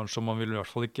vinlover, kanskje, og man vil i hvert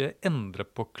fall ikke endre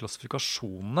på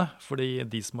klassifikasjonene, fordi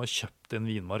de som har kjøpt en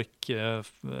vinmark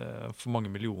for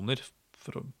mange millioner,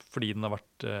 fordi den har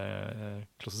vært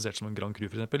klassifisert som en Grand Cru,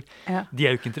 for eksempel, de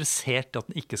er jo ikke interessert i at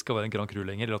den ikke skal være en Grand Cru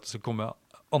lenger, eller at det skal komme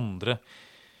andre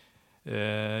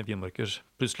vinmarker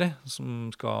plutselig, som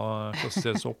skal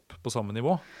klassifiseres opp på samme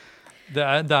nivå. Det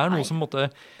er noe som måtte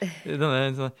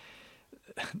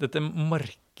dette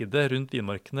markedet rundt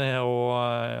vinmarkene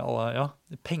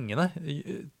og pengene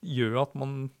gjør at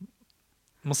man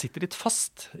sitter litt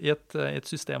fast i et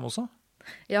system også.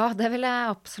 Ja, det vil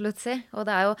jeg absolutt si. Og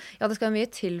det er jo, det skal jo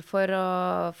mye til for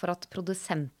at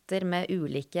produsenter med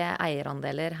ulike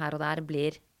eierandeler her og der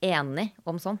blir enige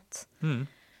om sånt.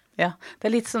 Ja, det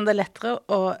er litt som det er lettere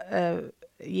å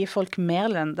gi folk mer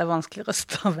lønn, det er vanskeligere å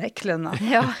stå vekk lønna.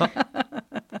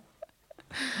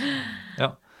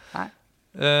 Ja.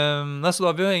 Nei, så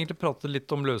da har vi jo egentlig pratet litt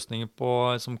om løsninger på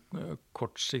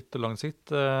kort sikt og lang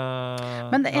sikt.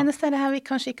 Men det eneste er det her vi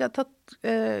kanskje ikke har tatt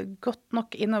godt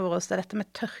nok inn over oss, det er dette med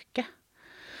tørke.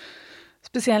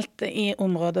 Spesielt i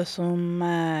områder som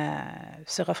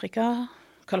Sør-Afrika,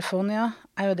 California,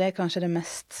 er jo det kanskje det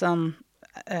mest sånn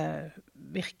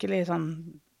virkelig sånn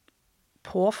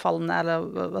påfallende,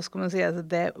 eller hva skal man si, altså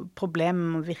det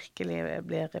problemet virkelig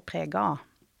blir preget av.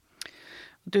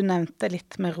 Du nevnte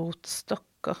litt med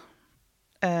rotstokker.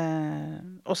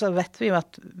 Og så vet vi jo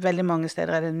at veldig mange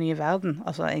steder er det ny verden,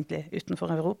 altså egentlig utenfor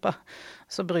Europa,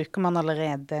 så bruker man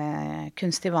allerede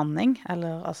kunstig vanning,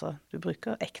 eller altså, du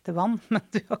bruker ekte vann, men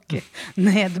du har ikke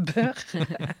nedbør.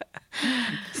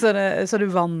 så du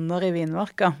vanner i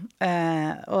vinmarka.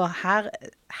 Og her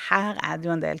er det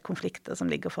jo en del konflikter som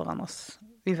ligger foran oss.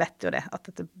 Vi vet jo det,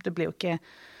 at det blir jo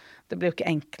ikke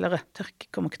enklere. Tørk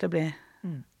kommer ikke til å bli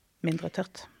mindre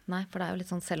tørt. Nei, for det er jo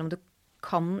litt sånn, selv om du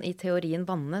kan i teorien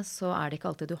vanne, så er det ikke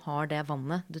alltid du har det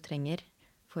vannet du trenger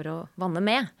for å vanne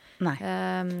med. Nei.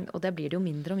 Og det blir det jo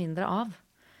mindre og mindre av.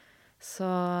 Så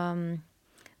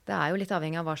det er jo litt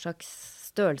avhengig av hva slags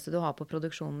størrelse du har på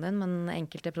produksjonen din, men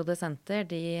enkelte produsenter,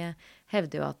 de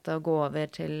hevder jo at å gå over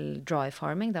til dry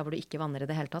farming, der hvor du ikke vanner i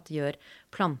det hele tatt, gjør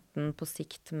planten på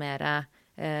sikt mer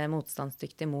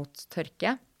motstandsdyktig mot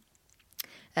tørke.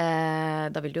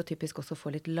 Da vil du jo typisk også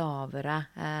få litt lavere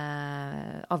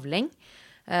avling.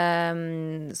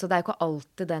 Så det er jo ikke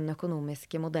alltid den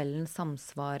økonomiske modellen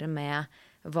samsvarer med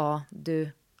hva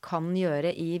du kan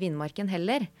gjøre i vinmarken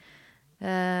heller.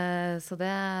 Så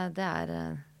det er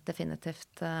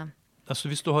definitivt altså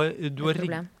hvis du har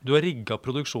rigget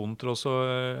produksjonen til å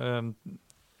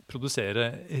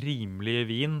produsere rimelig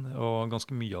vin, og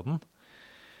ganske mye av den,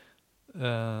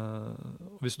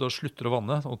 hvis du da slutter å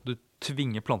vanne, og du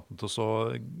tvinger planten til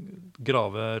å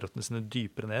grave røttene sine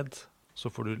dypere ned,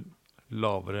 så får du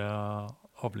lavere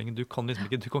avling. Du kan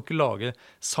ikke lage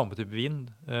samme type vin,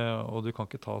 og du kan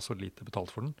ikke ta så lite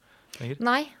betalt for den lenger.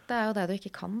 Nei, det er jo det du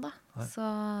ikke kan da.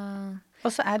 Og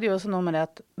så er det jo også noe med det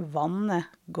at vannet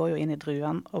går jo inn i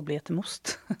druene og blir til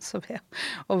most. Så ved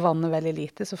å vanne veldig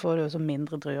lite, så får du jo så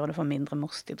mindre druer, du får mindre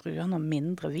most i druene og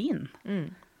mindre vin.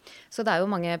 Så det er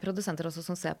jo mange produsenter også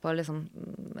som ser på liksom,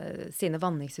 sine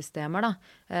vanningssystemer da.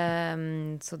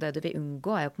 Så det du vil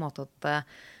unngå er jo på en måte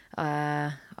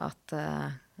at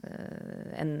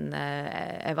en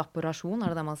evaporasjon,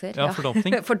 er det man sier? Ja,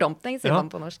 fordampning. Fordampning, sier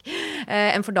man på norsk.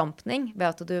 En fordampning ved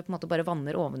at du på en måte bare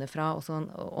vanner ovenifra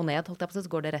og ned, holdt jeg på,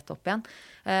 så går det rett opp igjen.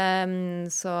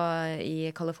 Så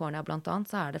i California blant annet,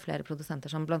 så er det flere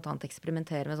produsenter som blant annet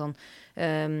eksperimenterer med sånn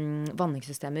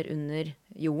vanningssystemer under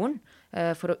jorden,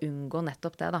 for å unngå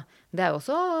nettopp det da. Det er jo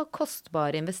også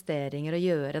kostbare investeringer å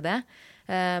gjøre det,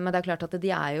 men det er klart at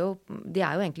de er jo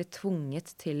egentlig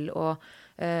tvunget til å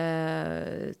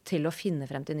finne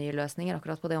frem til nye løsninger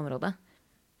akkurat på det området.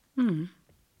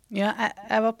 Ja,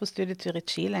 jeg var på studietur i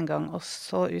Chile en gang og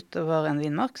så utover en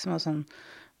vinmark som var sånn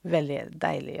veldig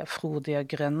deilig og frodig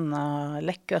og grønn og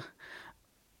lekker.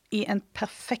 i en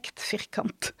perfekt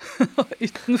firkant. Og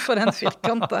utenfor den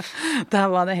firkanten, der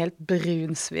var det helt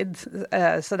brunsvidd.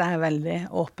 Så det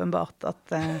veldig åpenbart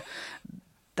at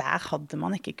der hadde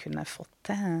man ikke kunnet fått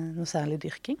til noe særlig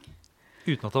dyrking.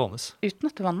 Uten at det vannes. Uten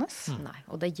at det vannes. Nei,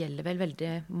 og det gjelder vel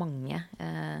veldig mange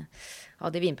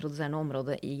av de vinproduserende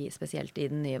områder, spesielt i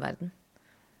den nye verden.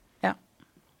 Ja.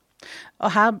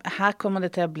 Og her kommer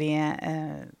det til å bli...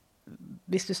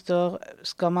 hvis du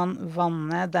skal man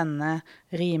vanne denne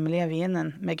rimelige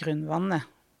vinen med grunnvannet?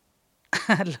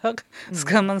 Eller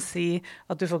skal man si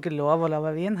at du får ikke lov å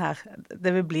lage vin her?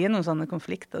 Det vil bli noen sånne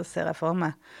konflikter, ser jeg for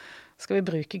meg. Skal vi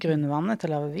bruke grunnvannet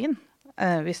til å lage vin?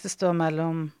 Hvis det står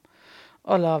mellom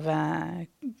å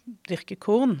dyrke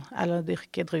korn eller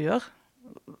dyrke druer,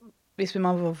 hvis vi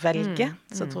må velge,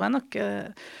 så tror jeg nok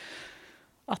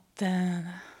at...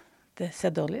 det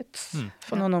ser dårlig ut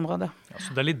for noen områder. Ja,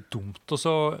 så det litt dumt å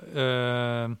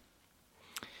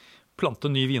plante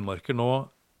nye vinmarker nå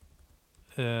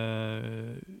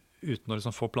uten å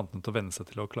liksom få plantene til å venne seg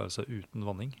til å klare seg uten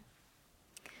vanning.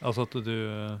 Altså at du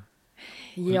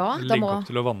legger opp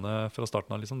til å vanne fra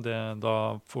starten av. Liksom. Da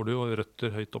får du jo røtter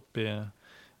høyt opp i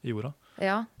jorda.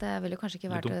 Ja, det vil jo kanskje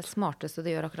ikke være det smarteste du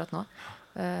gjør akkurat nå.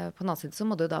 På den annen side så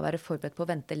må du da være forberedt på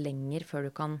å vente lenger før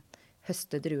du kan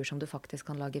høste druer som du faktisk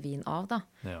kan lage vin av, da.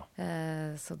 Ja.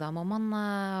 Så da må man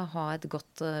ha et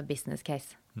godt business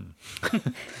case.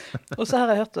 Og så har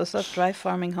jeg hørt også at dry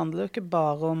farming handler jo ikke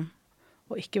bare om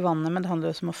å ikke vanne, men det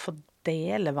handler også om å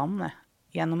fordele vannet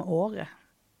gjennom året.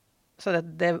 Så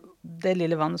det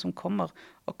lille vannet som kommer,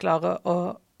 og klare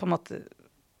å på en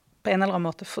eller annen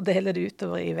måte fordele det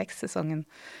utover i vekstsesongen.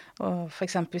 Og for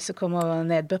eksempel hvis det kommer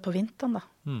nedbør på vinteren, da.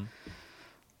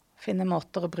 Finne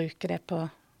måter å bruke det på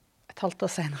et halvt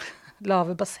år senere.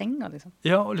 Lave bassenger, liksom.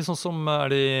 Ja, og liksom som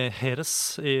det i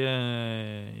Jerez i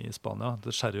Spania,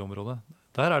 det sherryområdet.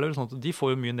 Der det jo sånn at de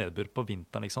får jo mye nedbør på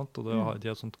vinteren, ikke sant? Og de har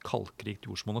et sånt kalkrikt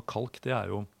jordsmonn, og kalk, det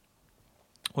jo,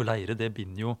 og leire, det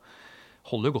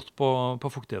holder jo godt på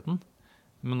fuktigheten.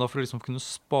 Men da for å liksom kunne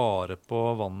spare på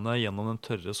vannet gjennom den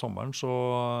tørre sommeren, så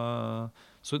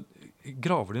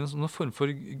graver de en sånn form for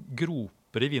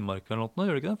groper i vinmarken eller noe,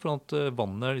 gjør det ikke det? For at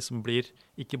vannet liksom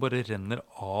ikke bare renner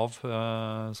av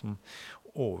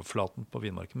overflaten på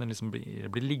vinmarken, men liksom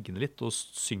blir liggende litt og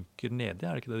synker nedi,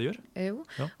 det ikke det gjør? Jo,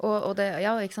 ja. Og det,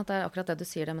 ikke sant, det akkurat det du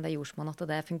sier det med det jordsmonn, at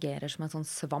det fungerer som en sånn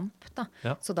svamp, da.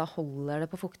 Ja. Så da holder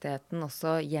det på fuktigheten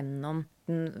også gjennom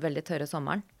den veldig tørre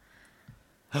sommeren.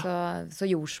 Ja. Så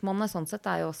jordsmonnet sånn sett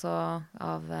jo også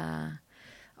av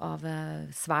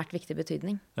svært viktig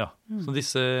betydning. Ja, så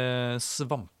disse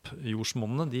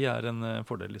svampjordsmonnene, de en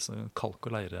fordel, liksom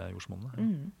kalk- og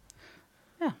leirejordsmonnene.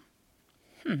 Ja.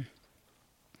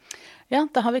 Ja,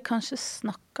 da har vi kanskje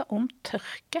snakket om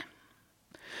tørke.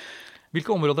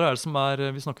 Hvilke områder det som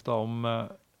vi snakket da om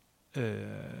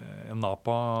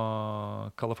Napa,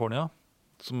 California,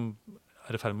 som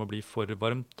i ferd med å bli for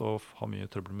varmt og har mye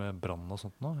trøbbel med brann og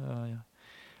sånt nå.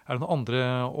 Det noen andre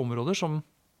områder som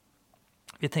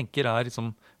vi tenker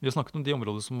liksom, vi har snakket om de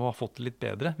områder som har fått det litt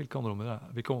bedre. Hvilke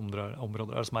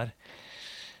områder det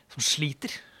som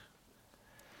sliter?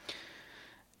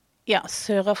 Ja,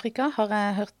 Sør-Afrika har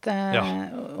jeg hørt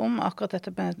om akkurat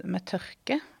dette med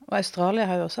tørke. Og Australia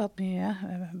har jo også hatt mye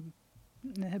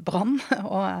brann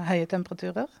og høye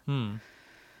temperaturer.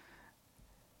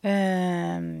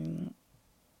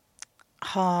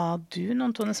 Har du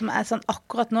noen toner som sånn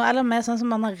akkurat nå, eller mer sånn som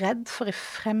man redd for i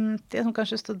fremtiden, som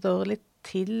kanskje står dårlig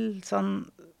til, sånn?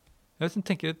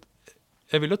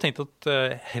 Jeg vil jo tenkt at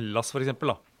Hellas, for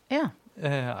eksempel, da,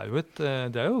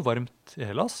 det jo varmt i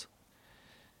Hellas.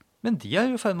 Men de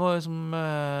jo i ferd med å liksom,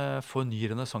 få en ny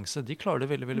renessanse. De klarer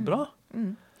det veldig, veldig bra.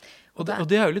 Og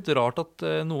det jo litt rart at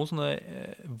noen sånne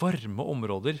varme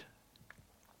områder,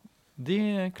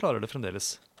 de klarer det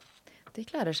fremdeles. De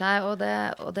klarer seg, og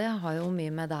det har jo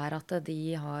mye med der at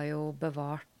de har jo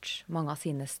bevart mange av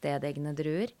sine stedegne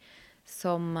druer,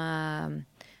 som har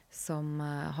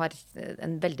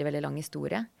en veldig, veldig lang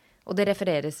historie. Og det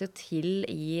refereres jo til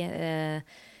i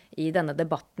denne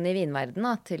debatten i vinverden,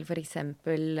 til for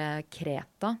eksempel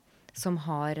Kreta, som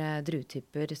har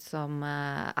druetyper som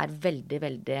veldig,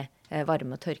 veldig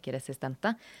varme- og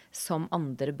tørkeresistente, som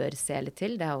andre bør se litt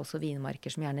til. Det også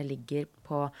vinmarker som gjerne ligger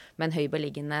med en høy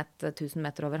beliggenhet 1000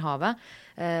 meter over havet.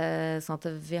 Sånn at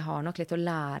vi har nok litt å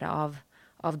lære av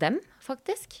dem,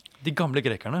 faktisk. De gamle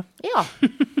grekerne? Ja,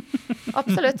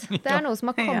 absolutt. Det noe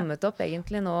som har kommet opp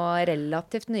egentlig nå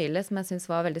relativt nylig, som jeg synes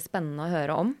var veldig spennende å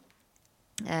høre om.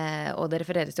 Og det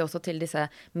refereres jo også til disse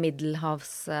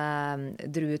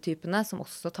middelhavsdruetypene som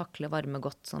også takler varme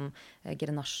godt, som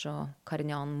Grenache og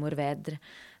Carignan, Mourvèdre.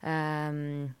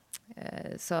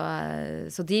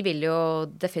 Så de vil jo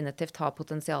definitivt ha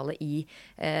potensialet i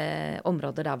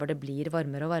områder der hvor det blir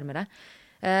varmere og varmere.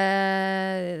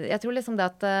 Jeg tror liksom det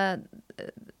at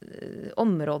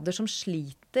områder som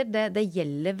sliter, det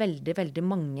gjelder veldig, veldig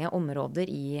mange områder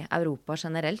i Europa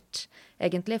generelt,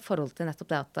 egentlig, i forhold til nettopp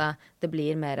det at det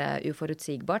blir mer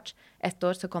uforutsigbart. Et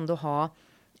år så kan du ha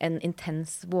en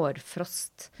intens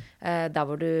vårfrost, der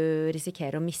hvor du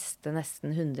risikerer å miste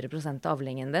nesten 100% av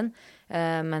avlingen din,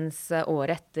 mens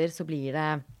året etter så blir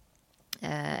det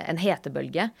en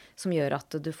hetebølge som gjør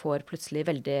at du får plutselig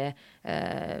veldig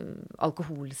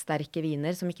alkoholsterke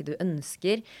viner som ikke du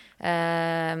ønsker.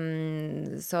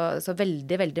 Så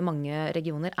veldig, veldig mange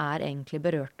regioner egentlig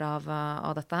berørt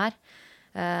av dette her.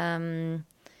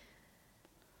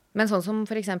 Men sånn som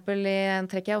for eksempel,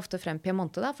 trekker jeg ofte frem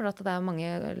Piemonte, for at det mange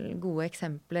gode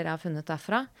eksempler jeg har funnet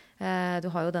derfra. Du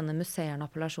har jo denne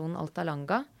museernappellasjonen Alta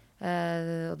Langa,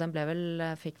 og den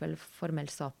fikk vel formell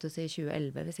status i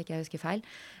 2011, hvis ikke jeg husker feil.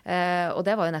 Og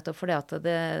det var jo nettopp fordi at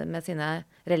det, med sine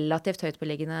relativt høyt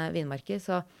beliggende vinmarker,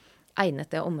 så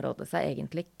egnet det området seg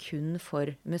egentlig kun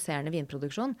for musserende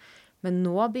vinproduksjon. Men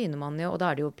nå begynner man jo, og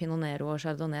da det jo Pinot Nero og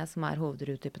Chardonnay som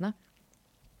hovedrutypene.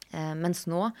 Mens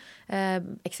nå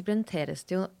eksperimenteres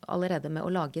det jo allerede med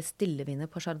å lage stilleviner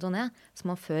på Chardonnay,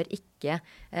 som man før ikke,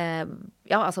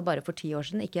 altså bare for 10 år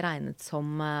siden, ikke regnet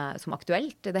som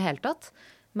aktuelt i det hele tatt.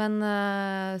 Men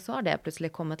så har det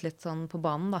plutselig kommet litt sånn på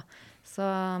banen, da. Så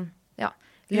ja,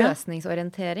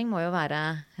 løsningsorientering må jo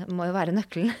være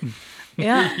nøkkelen.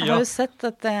 Ja, jeg har jo sett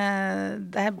at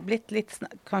det blitt litt,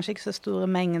 kanskje ikke så store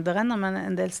mengder ennå, men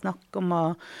en del snakk om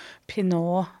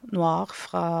Pinot Noir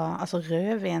altså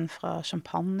rødvin fra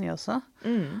Champagne også.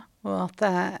 Og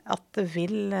at det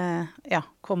vil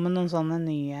komme noen sånne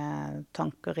nye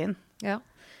tanker inn. Ja,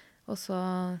 og så,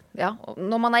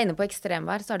 når man inne på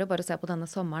ekstremvær, så det jo bare å se på denne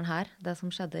sommeren her, det som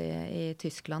skjedde i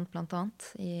Tyskland blant annet,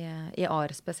 i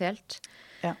Ar spesielt.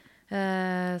 Ja.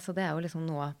 Så det jo liksom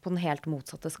noe på den helt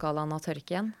motsatte skalaen av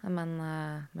tørke igjen,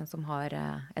 men som har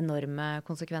enorme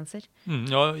konsekvenser.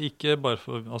 Ja, ikke bare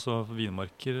for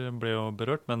vinmarker ble jo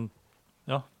berørt, men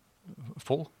ja,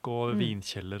 folk og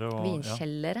vinkjellere.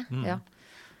 Vinkjellere, ja.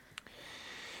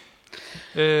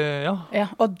 Ja,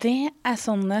 og det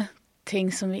sånne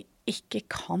ting som vi ikke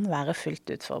kan være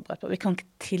fullt ut forberedt på. Vi kan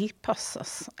ikke tilpasse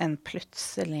oss en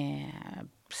plutselig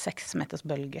 6 meters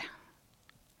bølge.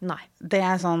 Nei. Det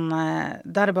sånn,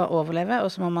 da det bare å overleve, og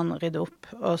så må man rydde opp,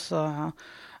 og så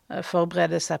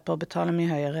forberede seg på å betale mye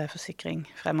høyere forsikring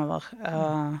fremover.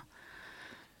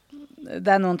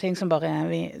 Det noen ting som bare,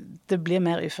 det blir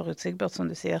mer uforutsigbart, som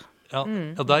du sier. Ja,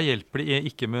 der hjelper det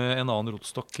ikke med en annen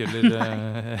rotstokk, eller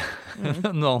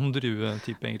en annen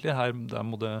druetype egentlig. Der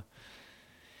må det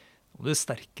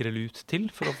sterkere lut til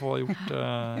for å få gjort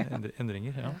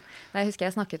endringer. Ja. Jeg husker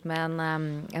jeg snakket med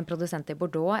en produsent i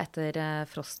Bordeaux etter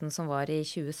frosten som var i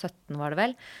 2017, var det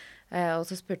vel. Og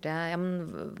så spurte jeg,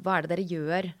 men hva det dere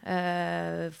gjør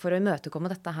for å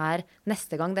imøtekomme dette her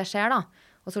neste gang det skjer da?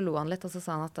 Og så lo han litt, og så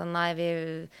sa han at nei,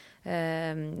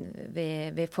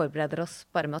 vi forbereder oss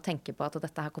bare med å tenke på at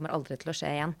dette her kommer aldri til å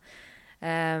skje igjen.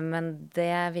 Men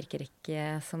det virker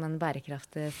ikke som en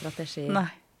bærekraftig strategi.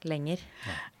 Nei. Lenger.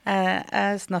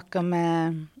 Jeg snakket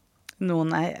med noen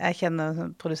jeg kjenner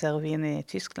som produserer vin i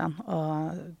Tyskland,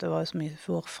 og det var jo så mye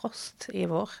vårfrost i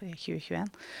 2021.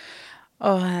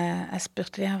 Og jeg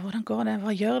spurte hvordan går det?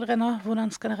 Hva gjør dere nå? Hvordan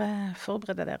skal dere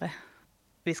forberede dere?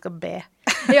 Vi skal be.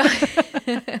 Ja.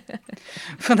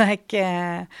 For det ikke,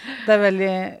 det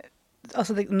veldig,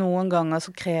 altså noen ganger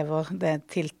så krever det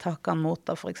tiltakene mot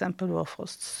da, for eksempel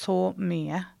vårfrost, så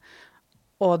mye,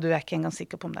 og du ikke engang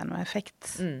sikker på om det noe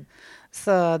effekt.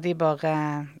 Så vi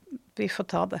får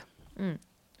ta det.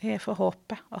 Vi får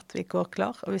håpe at vi går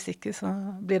klar, og hvis ikke så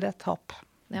blir det et tap.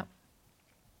 Ja.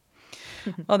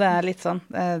 Og det litt sånn,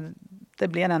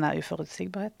 det blir denne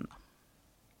uforutsigbarheten.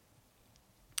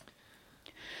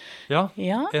 Ja,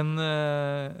 en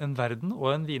verden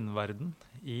og en vinverden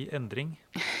i endring.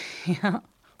 Ja.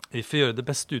 Vi får gjøre det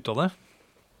beste ut av det.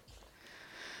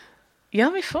 Ja,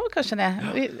 vi får kanskje det.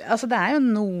 Altså, det jo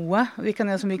noe vi kan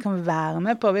gjøre som vi kan være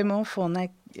med på. Vi må få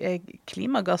ned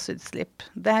klimagassutslipp.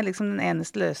 Det liksom den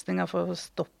eneste løsningen for å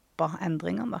stoppe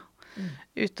endringene, da.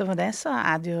 Utover det så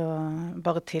det jo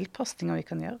bare tilpasninger vi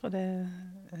kan gjøre, og det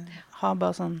har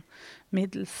bare sånn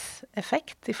middels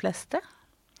effekt, de fleste.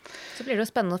 Så blir det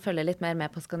jo spennende å følge litt mer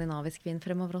med på skandinavisk vin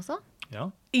fremover også.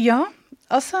 Ja,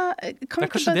 altså... Det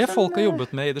kanskje det folk har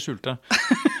jobbet med i det skjulte.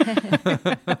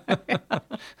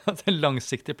 Det en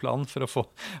langsiktig plan for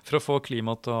å få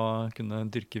klimaet til å kunne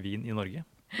dyrke vin i Norge.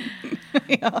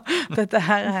 Ja, dette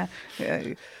her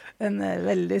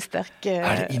veldig sterk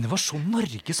det Innovasjon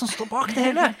Norge som står bak det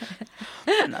hele?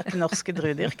 Norske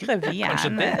druedyrkere, vi er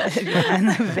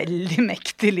en veldig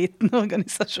mektig liten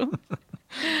organisasjon.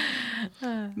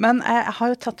 Men jeg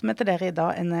har jo tatt med til dere I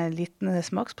dag en liten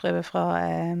smaksprøve fra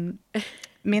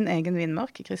min egen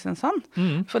vinmark I Kristiansand.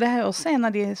 For det er jo også en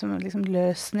av de liksom,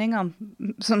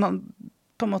 løsningene som man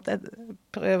på en måte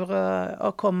prøver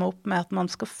å komme opp med, at man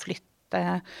skal flytte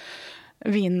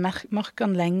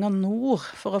vinmarkene lenger nord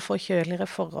for å få kjøligere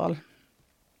forhold.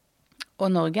 Og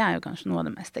Norge er jo kanskje noe av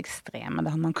det mest ekstreme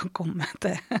der man kan komme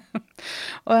til.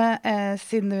 Og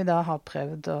siden vi da har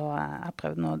prøvd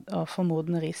å få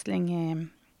modne Riesling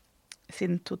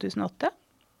siden 2008,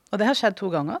 og det har skjedd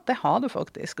 2 ganger, det har det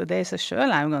faktisk, og det I seg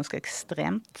selv er jo ganske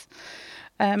ekstremt.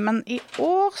 Men I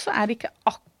år så er det ikke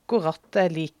akkurat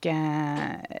like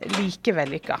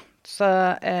vellykket. Så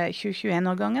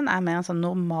 2021-årgangen er mer en sånn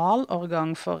normal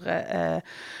årgang for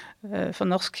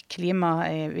norsk klima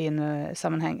I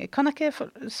vinsammenheng. Kan jeg ikke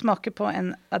smake på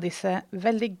en av disse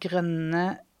veldig grønne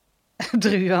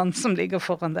druene som ligger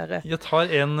foran dere? Jeg tar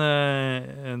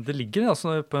det ligger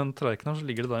altså på en tallerken her, så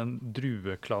ligger det da en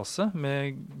drueklase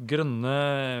med grønne,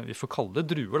 vi får kalle det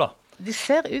druer da. De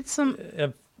ser ut som,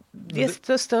 de er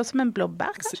større som en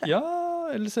blåbær kanskje? Ja,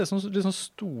 eller ser ut som litt sånn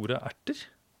store erter.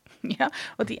 Ja,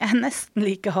 og de er nesten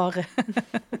like harde.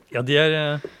 Ja, de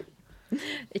er...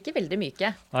 Ikke veldig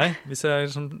myke. Nei, hvis jeg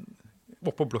sånn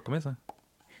oppå blokka mi, så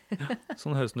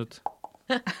sånn høres den ut.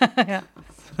 Ja.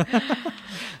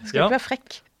 Skal ikke være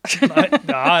frekk.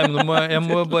 Nei, men jeg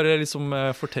må bare liksom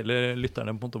fortelle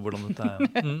lytterne på en måte hvordan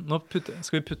dette Nå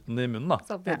skal vi putte den I munnen da.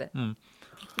 Så blir det.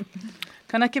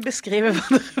 Kan jeg ikke beskrive hva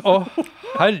dere...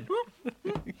 herr!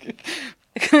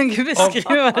 Kan jeg ikke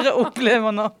beskrive hva dere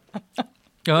opplever nå?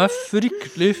 Jeg er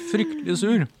fryktelig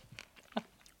sur.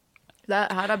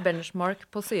 Her benchmark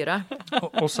på syre.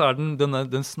 Og så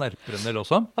den snerper en del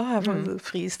også. Jeg får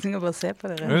frysning å bare se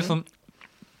på dere. Sånn,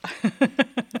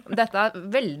 Dette er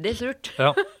veldig surt.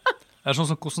 ja. Det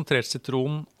sånn konsentrert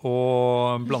sitron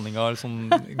og blanding av sånn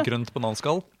grønt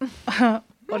bananskall.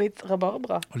 Og litt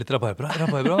rabarbra. Og litt rabarbra,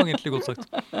 egentlig godt sagt.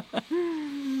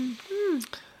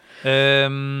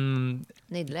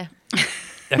 Nydelig.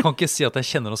 Jeg kan ikke si at jeg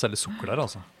kjenner noe særlig sukker der,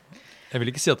 altså. Jeg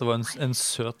vil ikke si at det var en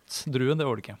søt drue, det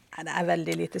var det ikke. Nei, det er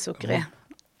veldig lite sukker I.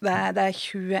 Det er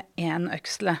 21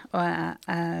 øksler, og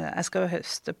jeg skal jo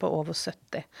høste på over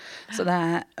 70. Så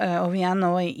og vi er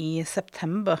nå I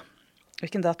september.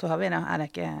 Hvilken dato har vi da? Er det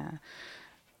ikke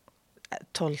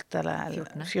 12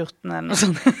 eller 14 eller noe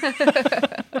sånt?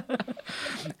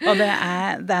 Og det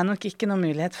er nok ikke noen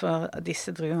mulighet for at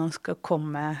disse druene skal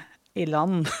komme I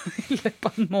land I løpet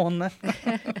av en måned.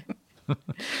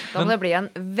 Da må det bli en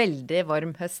veldig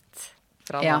varm høst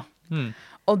fra da. Ja.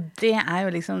 Og det er jo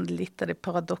liksom litt av det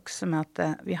paradokset med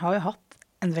at vi har jo hatt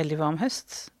en veldig varm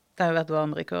høst. Det har jo vært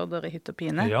varmerekorder I hytt og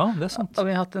pine. Ja, det er sant. Og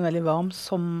vi har hatt en veldig varm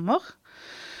sommer.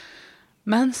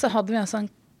 Men så hadde vi altså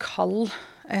en kald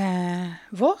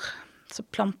vår. Så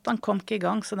plantene kom ikke I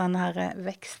gang, så denne her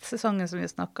vekstsesongen som vi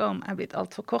snakker om blitt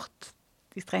alt for kort.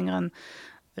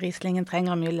 Rieslingen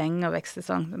trenger mye lengre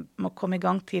vekstsesong. Den må komme I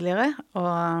gang tidligere,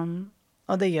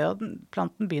 og det gjør den.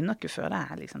 Planten begynner ikke før det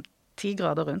liksom 10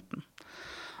 grader rundt den.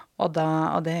 Og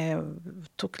det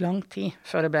tok lang tid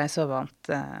før det ble så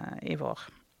varmt I vår.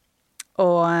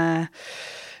 Og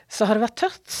så har det vært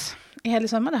tørt I hele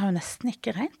sommer. Det har jo nesten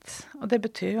ikke regnet. Og det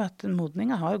betyr jo at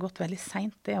modningen har jo gått veldig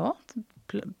sent det år.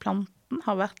 Planten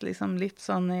har vært liksom litt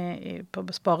sånn på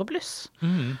sparebluss.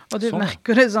 Og du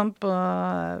merker det sånn på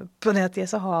det at de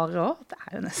så harde også. Det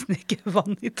jo nesten ikke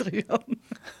vann I druene.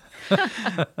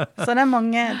 Så det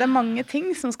mange ting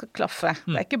som skal klaffe.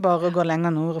 Det ikke bare å gå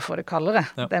lenger nord og få det kaldere.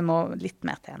 Ja. Det må litt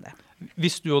mer til enn det.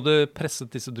 Hvis du hadde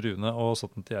presset disse druene og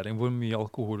satt den til gjæring, hvor mye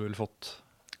alkohol ville du fått?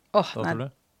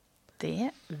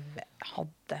 Det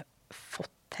hadde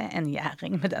fått til en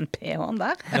gjæring med den pH-en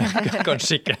der.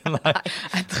 Kanskje ikke, nei.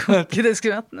 Jeg tror ikke det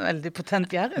skulle vært en veldig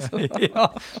potent gjære. Ja,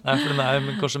 nei, for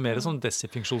den kanskje mer som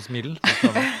desinfeksjonsmiddel.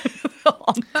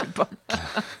 Antibac.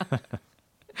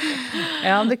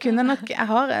 Ja, det kunne nok, jeg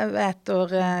har et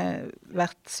år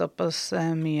vært såpass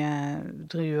mye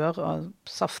druer og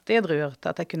saftige druer til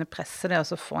at jeg kunne presse det og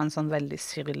så få en sånn veldig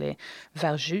syrlig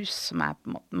verjus som jeg på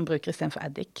en måte bruker I stedet for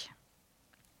eddik.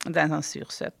 Det en sånn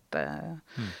sursøt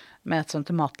med et sånt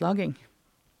til matlaging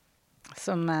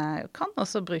som kan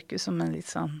også brukes som en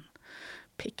litt sånn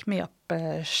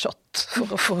pick-me-up-shot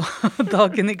for å få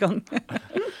dagen I gang.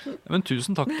 Men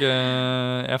tusen takk.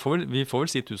 Vi får vel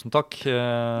si tusen takk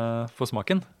for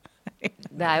smaken.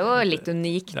 Det jo litt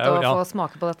unikt å få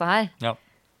smake på dette her. Ja.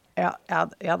 Ja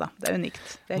da, det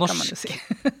unikt. Det kan man jo si.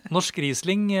 Norsk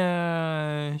Riesling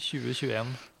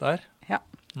 2021 der. Ja,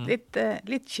 litt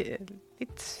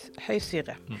høy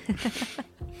syre.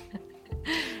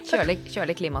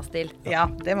 Kjølig klimastil. Ja,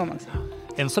 det må man si.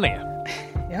 Enn så lenge.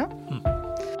 Ja.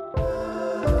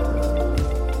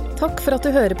 Takk for at du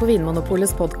hører på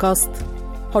Vinmonopolets podcast.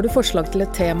 Har du forslag til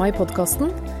et tema i podcasten?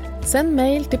 Send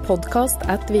mail til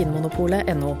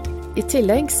podcast@vinmonopolet.no. I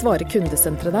tillegg svarer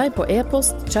kundesenteret deg på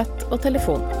e-post, chat og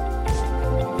telefon.